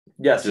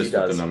 Yes, just he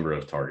does. with the number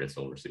of targets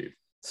he'll receive.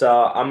 So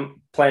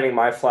I'm planting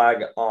my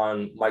flag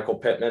on Michael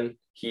Pittman.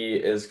 He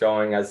is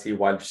going as the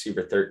wide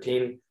receiver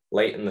 13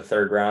 late in the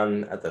third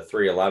round at the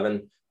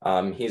 311.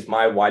 He's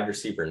my wide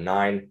receiver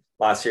 9.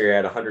 Last year, he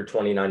had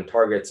 129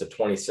 targets, a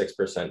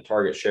 26%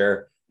 target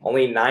share.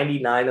 Only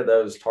 99 of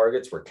those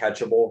targets were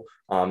catchable.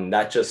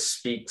 That just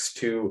speaks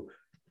to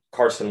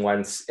Carson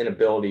Wentz's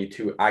inability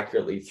to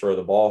accurately throw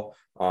the ball.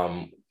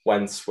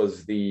 Wentz was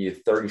had the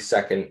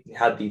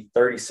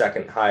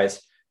 32nd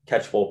highest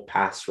catchable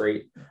pass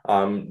rate.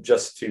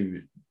 Just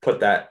to put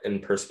that in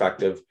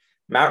perspective,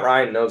 Matt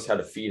Ryan knows how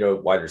to feed a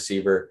wide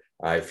receiver.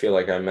 I feel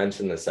like I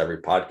mentioned this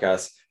every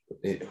podcast.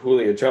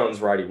 Julio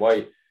Jones, Roddy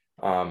White,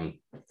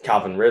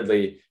 Calvin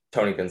Ridley,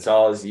 Tony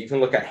Gonzalez. You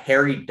can look at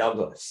Harry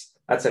Douglas.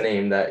 That's a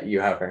name that you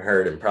haven't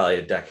heard in probably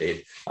a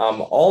decade.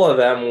 All of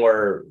them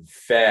were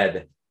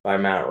fed by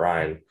Matt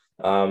Ryan.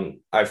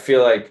 I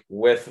feel like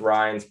with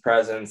Ryan's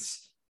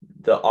presence,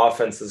 the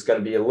offense is going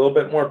to be a little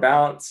bit more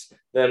balanced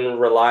than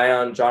rely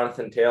on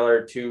Jonathan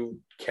Taylor to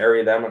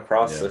carry them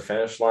across the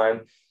finish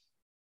line.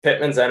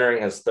 Pittman's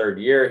entering his third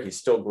year. He's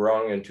still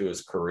growing into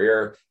his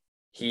career.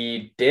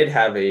 He did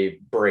have a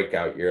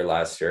breakout year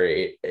last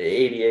year,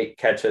 88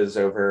 catches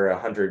over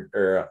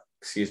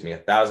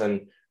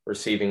 1,000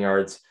 receiving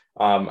yards.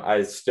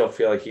 I still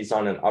feel like he's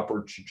on an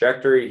upward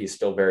trajectory. He's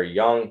still very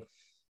young.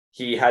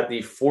 He had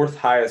the 4th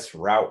highest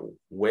route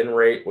win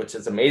rate, which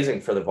is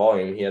amazing for the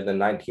volume. He had the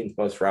 19th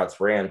most routes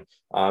ran.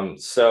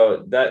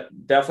 So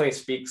that definitely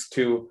speaks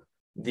to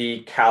the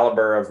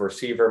caliber of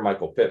receiver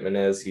Michael Pittman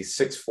is. He's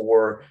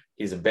 6'4".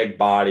 He's a big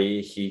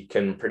body. He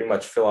can pretty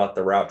much fill out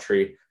the route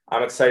tree.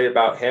 I'm excited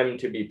about him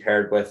to be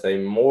paired with a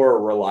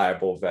more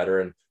reliable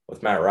veteran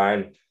with Matt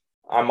Ryan.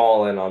 I'm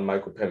all in on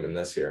Michael Pittman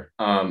this year.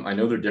 I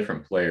know they're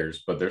different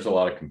players, but there's a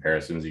lot of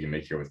comparisons you can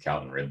make here with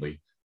Calvin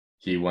Ridley.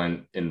 He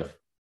went in the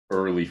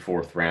early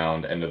 4th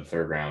round, end of the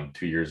 3rd round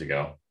 2 years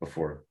ago,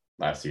 before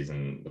last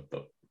season with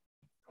the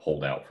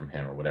holdout from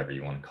him or whatever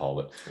you want to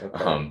call it.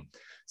 Okay.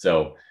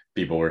 So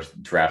people were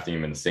drafting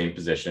him in the same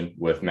position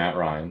with Matt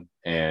Ryan.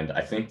 And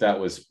I think that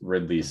was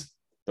Ridley's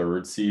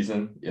 3rd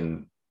season,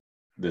 and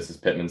this is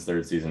Pittman's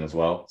 3rd season as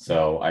well.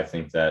 So I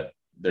think that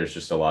there's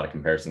just a lot of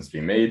comparisons to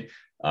be made.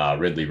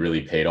 Ridley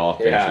really paid off.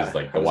 Finishes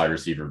like the wide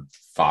receiver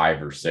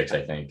 5 or 6,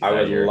 I think. I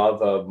would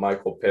love a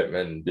Michael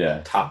Pittman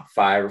top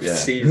 5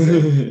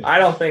 season. I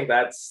don't think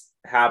that's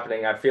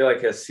happening. I feel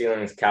like his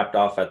ceiling is capped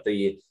off at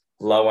the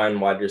low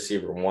end wide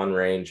receiver 1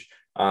 range.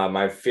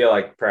 I feel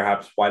like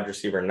perhaps wide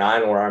receiver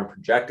 9, where I'm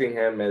projecting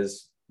him,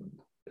 is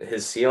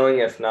his ceiling,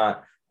 if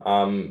not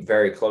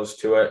very close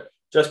to it,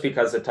 just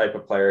because the type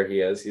of player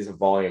he is. He's a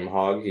volume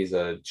hog. He's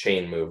a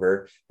chain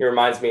mover. He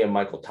reminds me of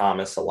Michael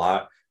Thomas a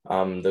lot.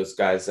 Those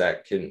guys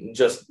that can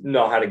just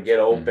know how to get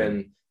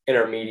open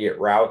intermediate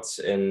routes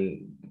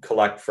and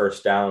collect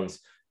first downs.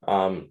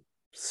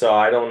 So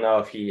I don't know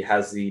if he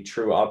has the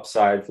true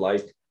upside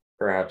like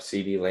perhaps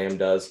CeeDee Lamb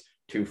does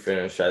to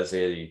finish as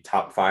a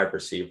top 5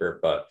 receiver,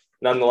 but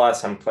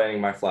nonetheless, I'm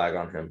planting my flag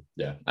on him.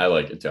 Yeah, I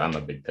like it too. I'm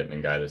a big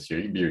Pittman guy this year.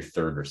 You could be your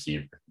 3rd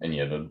receiver, and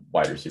you have a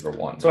wide receiver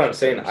 1. That's what I'm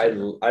saying.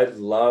 I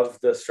love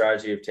the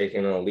strategy of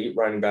taking an elite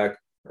running back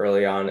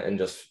early on and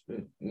just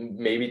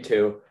maybe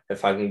 2,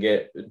 if I can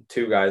get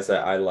 2 guys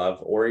that I love,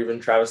 or even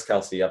Travis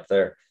Kelce up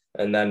there,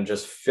 and then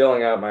just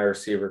filling out my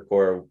receiver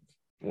core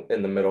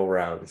in the middle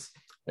rounds.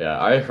 Yeah,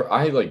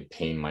 I like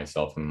pain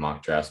myself in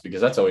mock drafts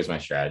because that's always my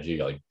strategy.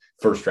 Like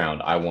 1st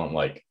round, I want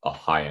like a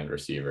high-end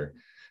receiver.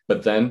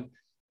 But then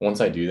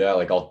once I do that,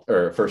 like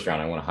 1st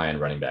round, I want a high-end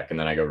running back, and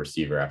then I go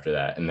receiver after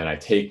that. And then I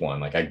take one,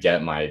 like I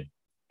get my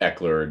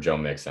Eckler or Joe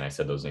Mixon. I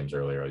said those names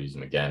earlier. I'll use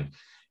them again.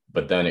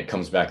 But then it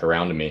comes back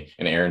around to me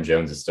and Aaron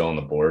Jones is still on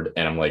the board.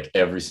 And I'm like,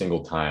 every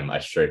single time I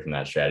stray from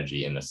that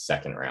strategy in the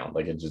 2nd round,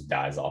 like it just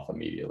dies off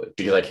immediately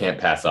because I can't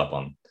pass up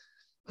on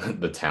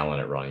the talent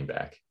at running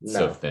back. It's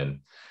so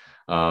thin.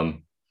 So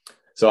I'm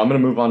going to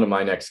move on to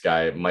my next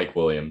guy, Mike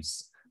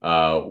Williams,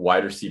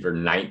 wide receiver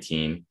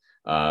 19,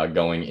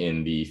 going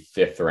in the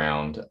 5th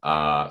round.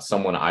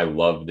 Someone I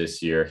love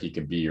this year. He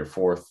could be your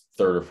 3rd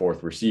or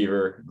 4th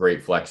receiver,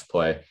 great flex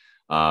play.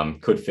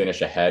 Could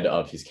finish ahead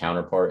of his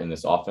counterpart in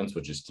this offense,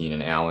 which is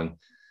Keenan Allen.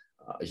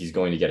 He's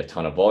going to get a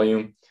ton of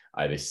volume.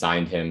 They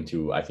signed him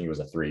to, I think it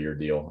was a 3-year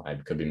deal. I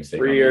could be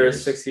mistaken. 3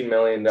 years, $60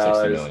 million.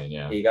 $60 million,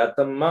 yeah. He got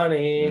the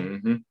money.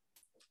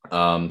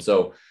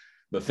 So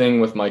the thing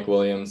with Mike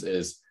Williams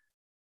is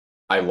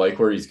I like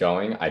where he's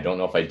going. I don't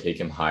know if I'd take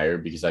him higher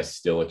because I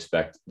still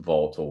expect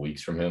volatile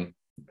weeks from him.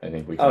 I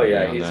think we can. Oh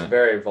yeah, he's a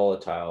very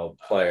volatile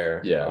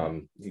player. Yeah.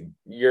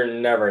 You're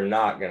never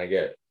not going to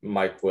get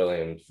Mike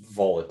Williams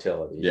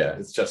volatility. Yeah.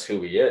 It's just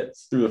who he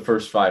is. Through the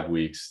first 5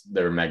 weeks,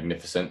 they were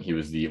magnificent. He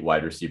was the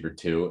wide receiver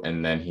 2,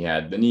 and then he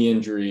had the knee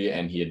injury,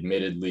 and he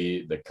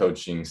admittedly, the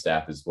coaching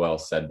staff as well,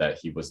 said that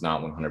he was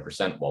not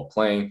 100% while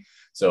playing.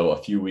 So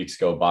a few weeks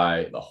go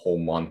by, the whole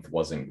month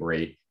wasn't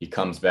great. He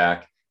comes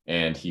back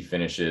and he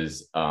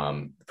finishes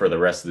for the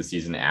rest of the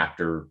season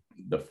after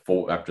the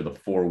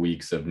 4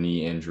 weeks of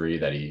knee injury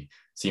that he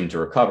seemed to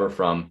recover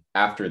from.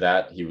 After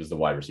that, he was the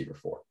wide receiver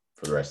 4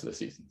 for the rest of the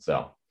season.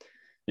 So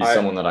He's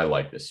someone that I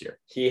like this year.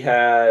 He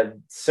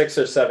had 6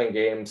 or 7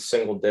 games,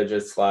 single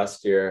digits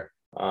last year,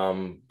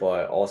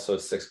 but also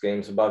 6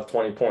 games above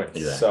 20 points.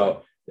 Exactly.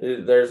 So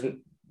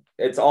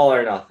it's all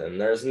or nothing.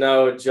 There's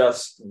no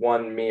just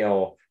one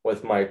meal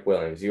with Mike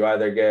Williams. You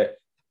either get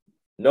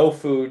no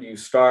food, you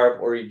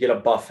starve, or you get a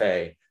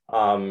buffet.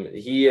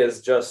 He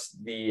is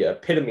just the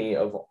epitome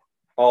of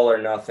all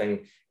or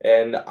nothing.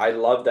 And I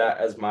love that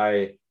as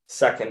my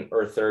second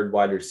or third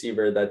wide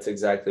receiver. That's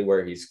exactly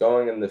where he's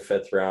going in the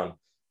 5th round.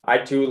 I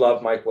too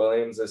love Mike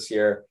Williams this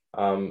year.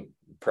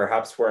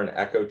 Perhaps we're an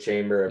echo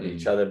chamber of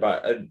each other,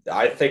 but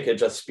I think it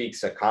just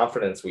speaks to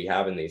confidence we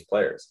have in these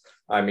players.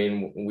 I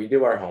mean, we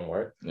do our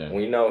homework. Yeah.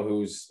 We know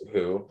who's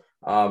who.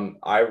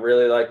 I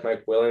really like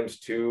Mike Williams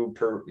too.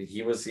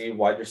 He was the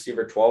wide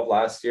receiver 12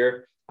 last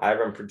year. I have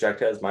him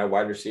projected as my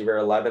wide receiver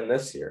 11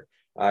 this year.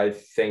 I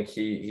think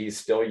he's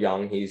still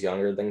young. He's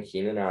younger than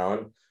Keenan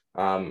Allen.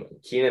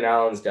 Keenan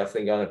Allen's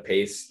definitely going to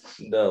pace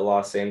the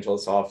Los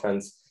Angeles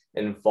offense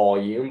in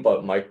volume,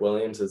 but Mike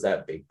Williams is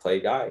that big play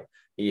guy.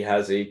 He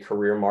has a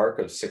career mark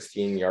of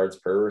 16 yards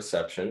per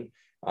reception.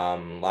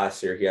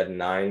 Last year, he had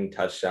 9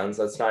 touchdowns.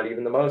 That's not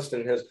even the most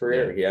in his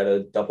career. Yeah. He had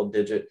a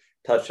double-digit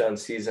touchdown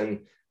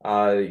season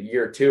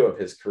year 2 of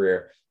his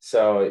career.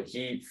 So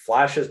he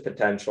flashes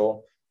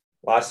potential.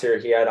 Last year,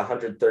 he had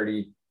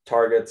 130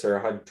 targets or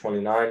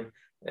 129.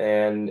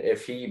 And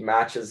if he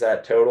matches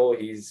that total,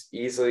 he's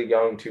easily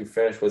going to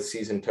finish with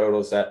season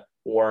totals that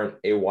warrant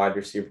a wide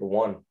receiver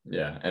 1.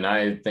 Yeah, and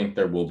I think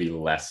there will be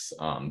less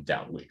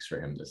down weeks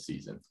for him this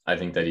season. I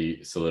think that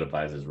he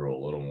solidifies his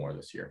role a little more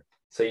this year.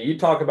 So you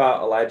talk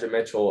about Elijah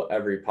Mitchell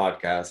every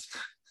podcast.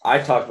 I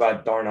talk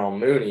about Darnell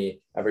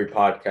Mooney every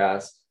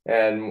podcast,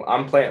 and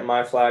I'm planting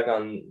my flag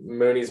on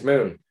Mooney's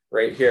moon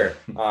right here.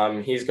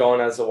 He's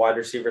going as a wide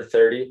receiver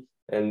 30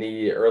 in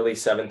the early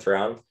 7th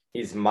round.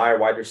 He's my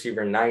wide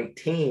receiver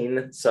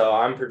 19, so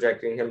I'm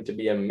projecting him to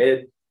be a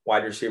mid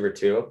wide receiver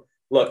 2.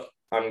 Look,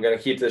 I'm going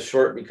to keep this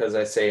short because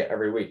I say it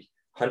every week.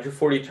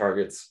 140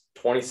 targets,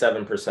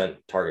 27%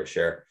 target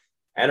share.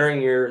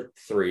 Entering year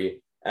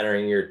 3,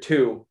 entering year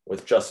 2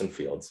 with Justin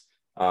Fields.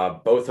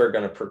 Both are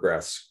going to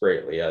progress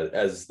greatly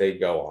as they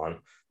go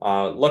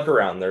on. Look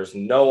around. There's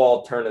no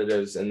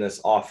alternatives in this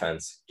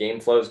offense. Game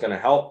flow is going to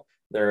help.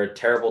 They're a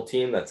terrible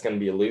team that's going to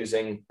be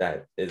losing,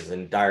 that is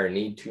in dire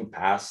need to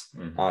pass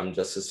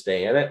just to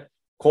stay in it.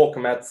 Cole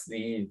Kmet's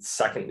the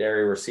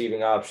secondary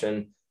receiving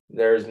option.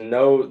 There's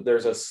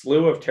a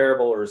slew of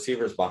terrible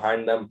receivers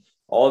behind them.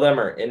 All of them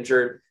are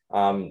injured,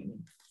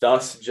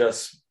 thus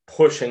just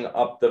pushing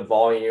up the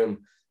volume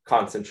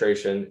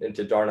concentration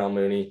into Darnell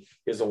Mooney.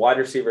 He was a wide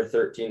receiver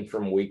 13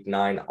 from week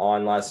 9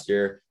 on last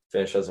year,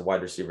 finished as a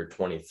wide receiver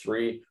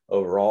 23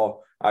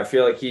 overall. I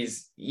feel like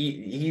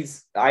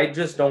I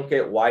just don't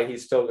get why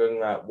he's still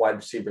going that wide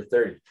receiver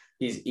 30.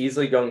 He's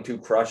easily going to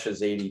crush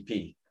his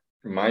ADP.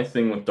 My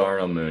thing with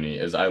Darnell Mooney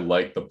is I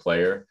like the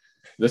player.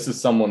 This is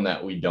someone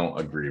that we don't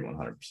agree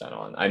 100%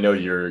 on. I know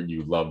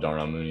you love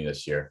Darnell Mooney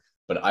this year,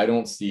 but I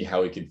don't see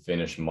how he could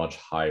finish much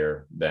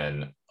higher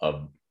than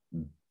a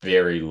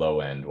very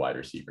low-end wide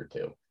receiver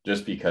 2,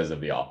 just because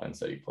of the offense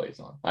that he plays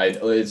on.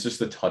 It's just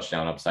the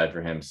touchdown upside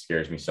for him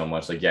scares me so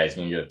much. Like, yeah, he's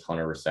going to get a ton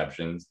of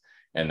receptions,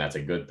 and that's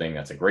a good thing.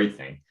 That's a great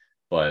thing.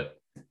 But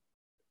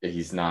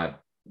he's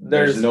not –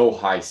 there's no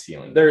high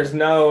ceiling.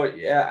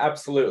 Yeah,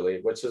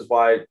 absolutely, which is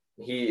why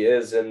he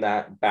is in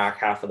that back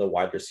half of the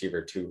wide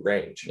receiver 2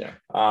 range. Yeah.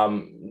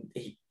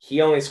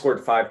 He only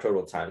scored 5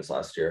 total times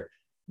last year.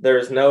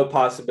 There's no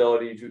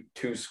possibility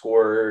to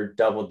score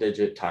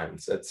double-digit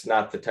times. It's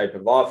not the type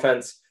of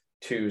offense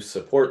to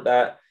support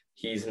that.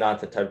 He's not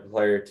the type of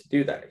player to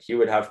do that. He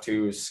would have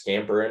to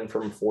scamper in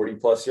from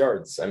 40-plus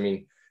yards. I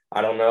mean,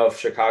 I don't know if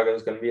Chicago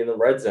is going to be in the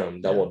red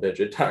zone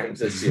double-digit times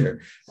this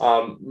year.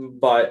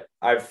 But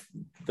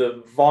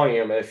the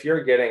volume, if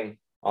you're getting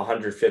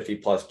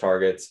 150-plus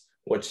targets,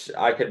 which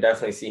I could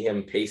definitely see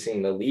him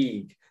pacing the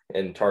league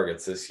in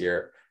targets this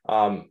year,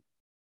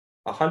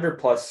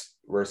 100-plus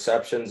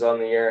receptions on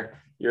the year,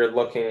 you're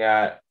looking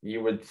at,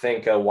 you would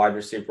think, a wide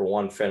receiver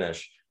 1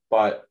 finish.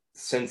 But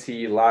since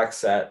he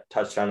lacks that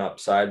touchdown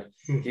upside,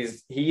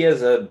 he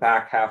is a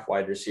back half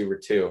wide receiver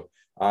 2.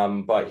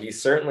 But he's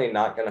certainly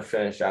not going to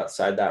finish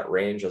outside that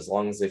range as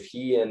long as if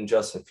he and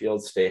Justin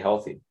Fields stay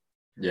healthy.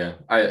 Yeah.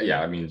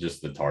 I mean,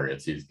 just the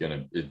targets,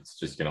 it's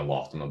just going to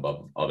loft him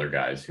above other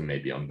guys who may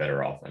be on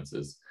better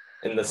offenses.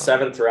 In the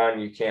 7th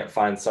round, you can't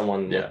find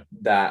someone with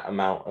that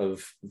amount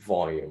of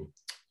volume.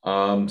 So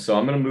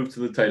I'm going to move to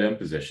the tight end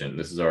position.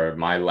 This is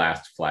my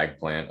last flag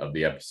plant of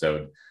the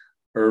episode.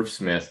 Irv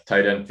Smith,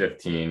 tight end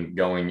 15,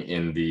 going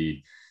in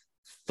the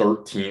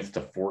 13th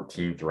to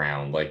 14th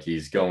round. Like,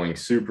 he's going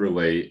super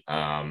late.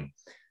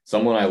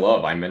 Someone I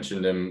love. I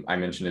mentioned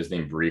his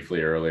name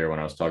briefly earlier when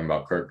I was talking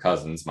about Kirk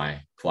Cousins, my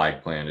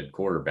flag planted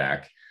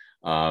quarterback,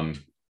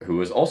 who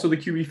was also the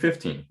QB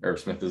 15. Irv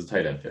Smith is a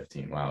tight end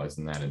 15. Wow,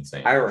 isn't that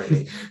insane?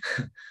 Irony.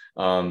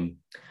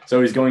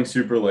 So he's going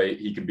super late.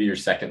 He could be your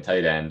second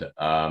tight end.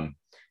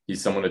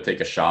 He's someone to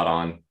take a shot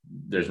on.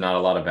 There's not a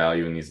lot of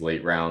value in these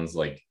late rounds.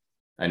 Like,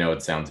 I know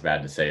it sounds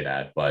bad to say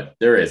that, but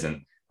there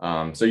isn't.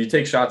 So you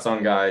take shots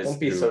on guys. Don't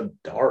be so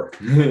dark.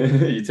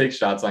 You take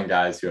shots on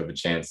guys who have a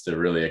chance to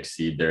really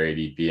exceed their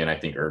ADP, and I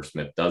think Irv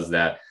Smith does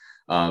that.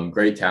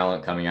 Great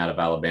talent coming out of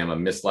Alabama.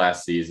 Missed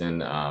last season.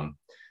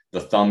 The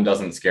thumb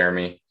doesn't scare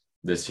me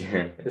this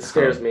year. It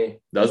scares me.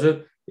 Does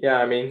it? Yeah,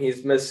 I mean,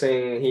 he's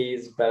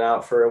been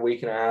out for a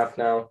week and a half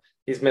now.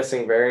 He's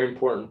missing very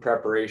important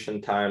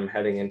preparation time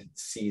heading into the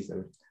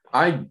season.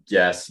 I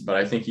guess, but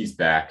I think he's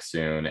back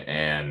soon,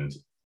 and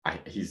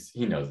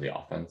he knows the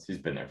offense. He's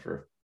been there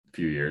for a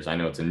few years. I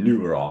know it's a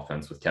newer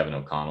offense with Kevin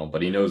O'Connell,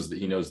 but he knows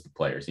the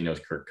players. He knows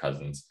Kirk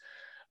Cousins.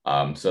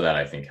 So that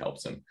I think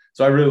helps him.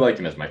 So I really like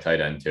him as my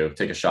tight end too.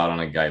 Take a shot on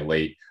a guy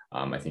late.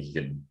 I think he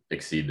could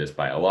exceed this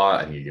by a lot.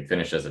 I think he could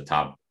finish as a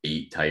top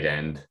 8 tight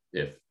end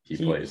if he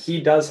plays.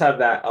 He does have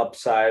that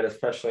upside,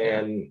 especially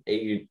in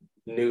a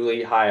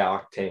newly high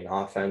octane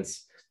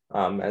offense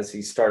as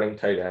he's starting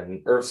tight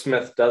end. Irv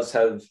Smith does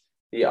have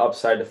the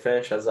upside to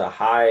finish as a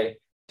high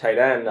tight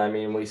end. I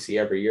mean, we see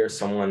every year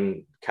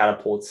someone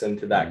catapults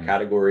into that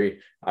category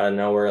out of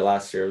nowhere.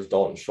 Last year it was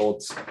Dalton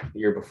Schultz. The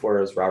year before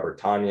it was Robert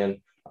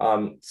Tonyan.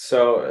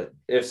 So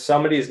if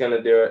somebody's going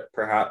to do it,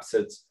 perhaps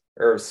it's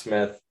Irv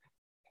Smith.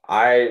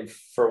 I,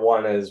 for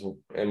one,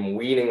 am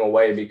weaning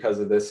away because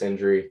of this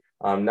injury.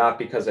 Not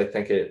because I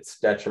think it's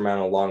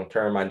detrimental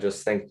long-term. I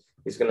just think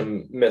he's going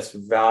to miss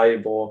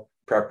valuable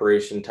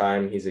preparation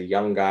time. He's a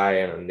young guy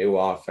in a new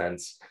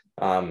offense.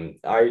 I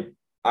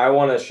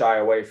want to shy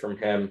away from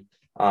him.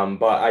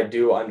 But I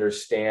do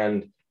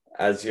understand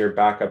as your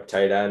backup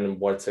tight end,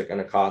 what's it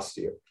going to cost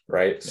you,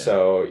 right? Yeah.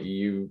 So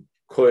you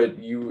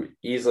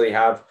easily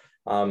have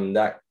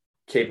that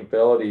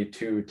capability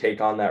to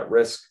take on that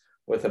risk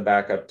with a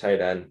backup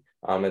tight end.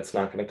 It's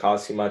not going to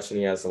cost you much, and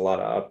he has a lot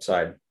of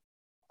upside.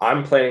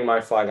 I'm planting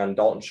my flag on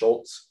Dalton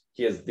Schultz.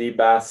 He is the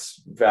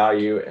best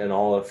value in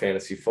all of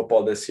fantasy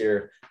football this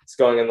year. He's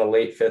going in the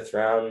late 5th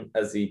round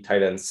as the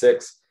tight end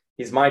 6.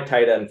 He's my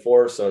tight end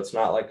 4, so it's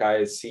not like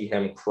I see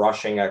him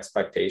crushing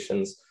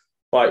expectations,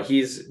 but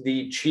he's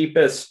the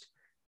cheapest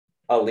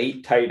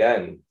elite tight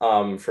end.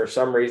 For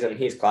some reason,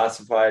 he's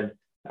classified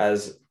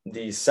as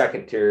the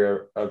 2nd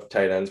tier of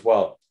tight ends.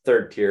 Well,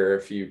 3rd tier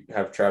if you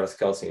have Travis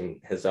Kelce in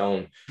his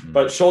own.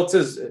 But Schultz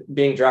is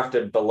being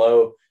drafted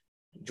below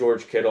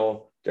George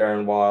Kittle,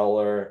 Darren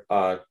Waller,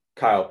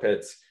 Kyle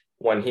Pitts,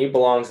 when he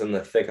belongs in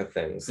the thick of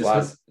things.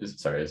 Is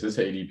this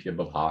ADP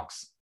above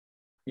Hawks?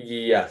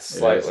 Yes,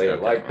 slightly.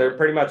 Okay. They're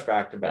pretty much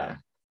back to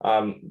back.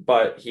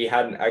 But he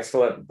had an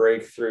excellent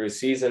breakthrough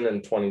season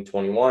in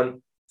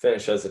 2021,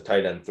 finished as a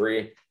tight end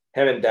 3.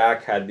 Him and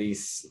Dak ranked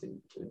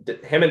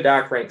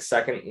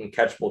 2nd in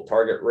catchable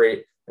target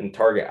rate and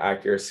target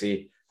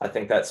accuracy. I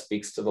think that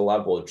speaks to the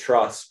level of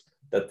trust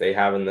that they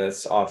have in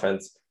this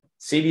offense.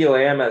 CeeDee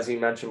Lamb, as you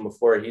mentioned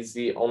before, he's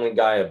the only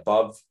guy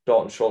above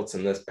Dalton Schultz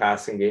in this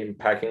passing game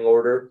pecking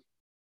order.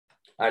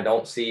 I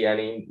don't see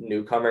any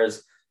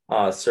newcomers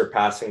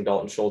surpassing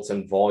Dalton Schultz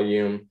in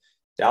volume.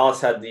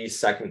 Dallas had the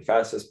 2nd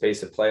fastest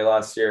pace of play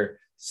last year,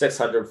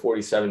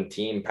 647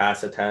 team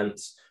pass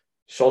attempts.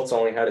 Schultz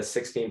only had a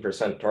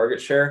 16%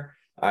 target share.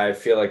 I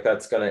feel like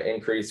that's going to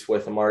increase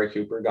with Amari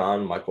Cooper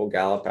gone, Michael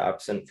Gallup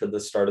absent for the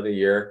start of the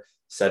year,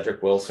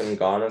 Cedric Wilson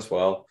gone as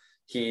well.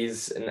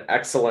 He's an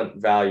excellent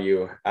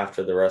value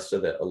after the rest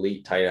of the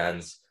elite tight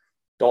ends.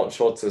 Dalton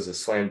Schultz is a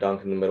slam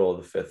dunk in the middle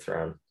of the 5th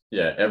round.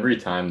 Yeah, every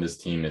time this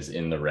team is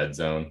in the red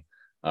zone,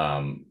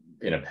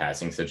 in a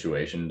passing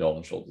situation,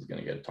 Dalton Schultz is going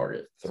to get a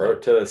target. Throw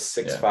it to the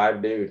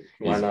 6'5" dude.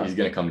 He's going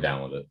to come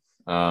down with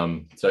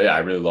it. So yeah, I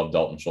really love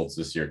Dalton Schultz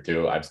this year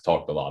too. I've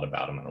talked a lot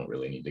about him. I don't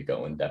really need to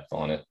go in depth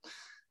on it.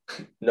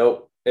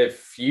 Nope.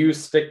 If you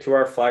stick to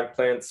our flag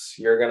plants,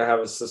 you're going to have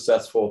a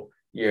successful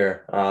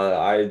year.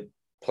 I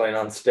plan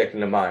on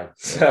sticking to mine.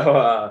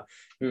 So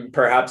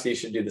perhaps you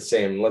should do the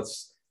same.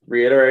 Let's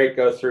reiterate,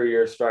 go through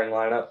your starting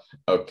lineup.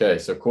 Okay.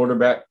 So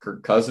quarterback,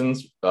 Kirk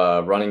Cousins,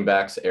 running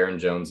backs, Aaron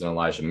Jones and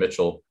Elijah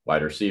Mitchell,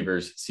 wide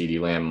receivers, CeeDee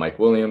Lamb, Mike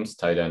Williams,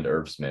 tight end,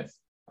 Irv Smith.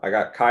 I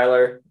got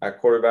Kyler at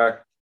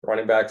quarterback,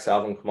 running backs,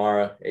 Alvin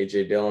Kamara,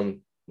 A.J.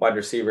 Dillon, wide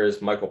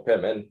receivers, Michael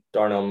Pittman,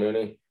 Darnell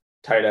Mooney,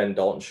 tight end,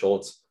 Dalton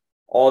Schultz.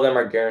 All of them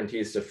are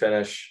guarantees to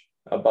finish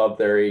above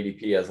their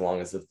ADP as long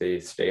as if they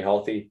stay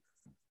healthy.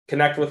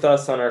 Connect with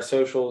us on our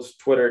socials,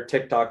 Twitter,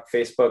 TikTok,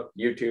 Facebook,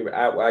 YouTube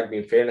at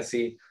WAGME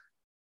Fantasy.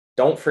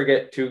 Don't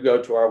forget to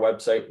go to our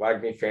website,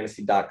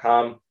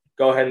 wagmefantasy.com.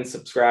 Go ahead and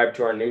subscribe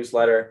to our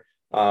newsletter,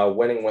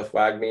 Winning with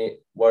WAGME.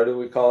 What do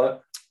we call it?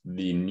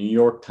 The New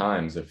York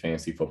Times of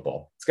fantasy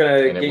football. It's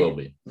going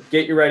to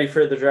get you ready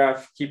for the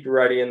draft, keep you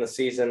ready in the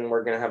season.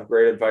 We're going to have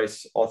great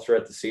advice all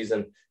throughout the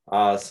season.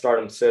 Start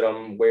them, sit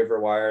them, waiver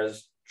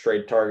wires,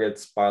 trade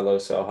targets, buy low,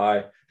 sell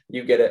high.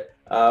 You get it.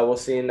 We'll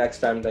see you next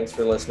time. Thanks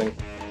for listening.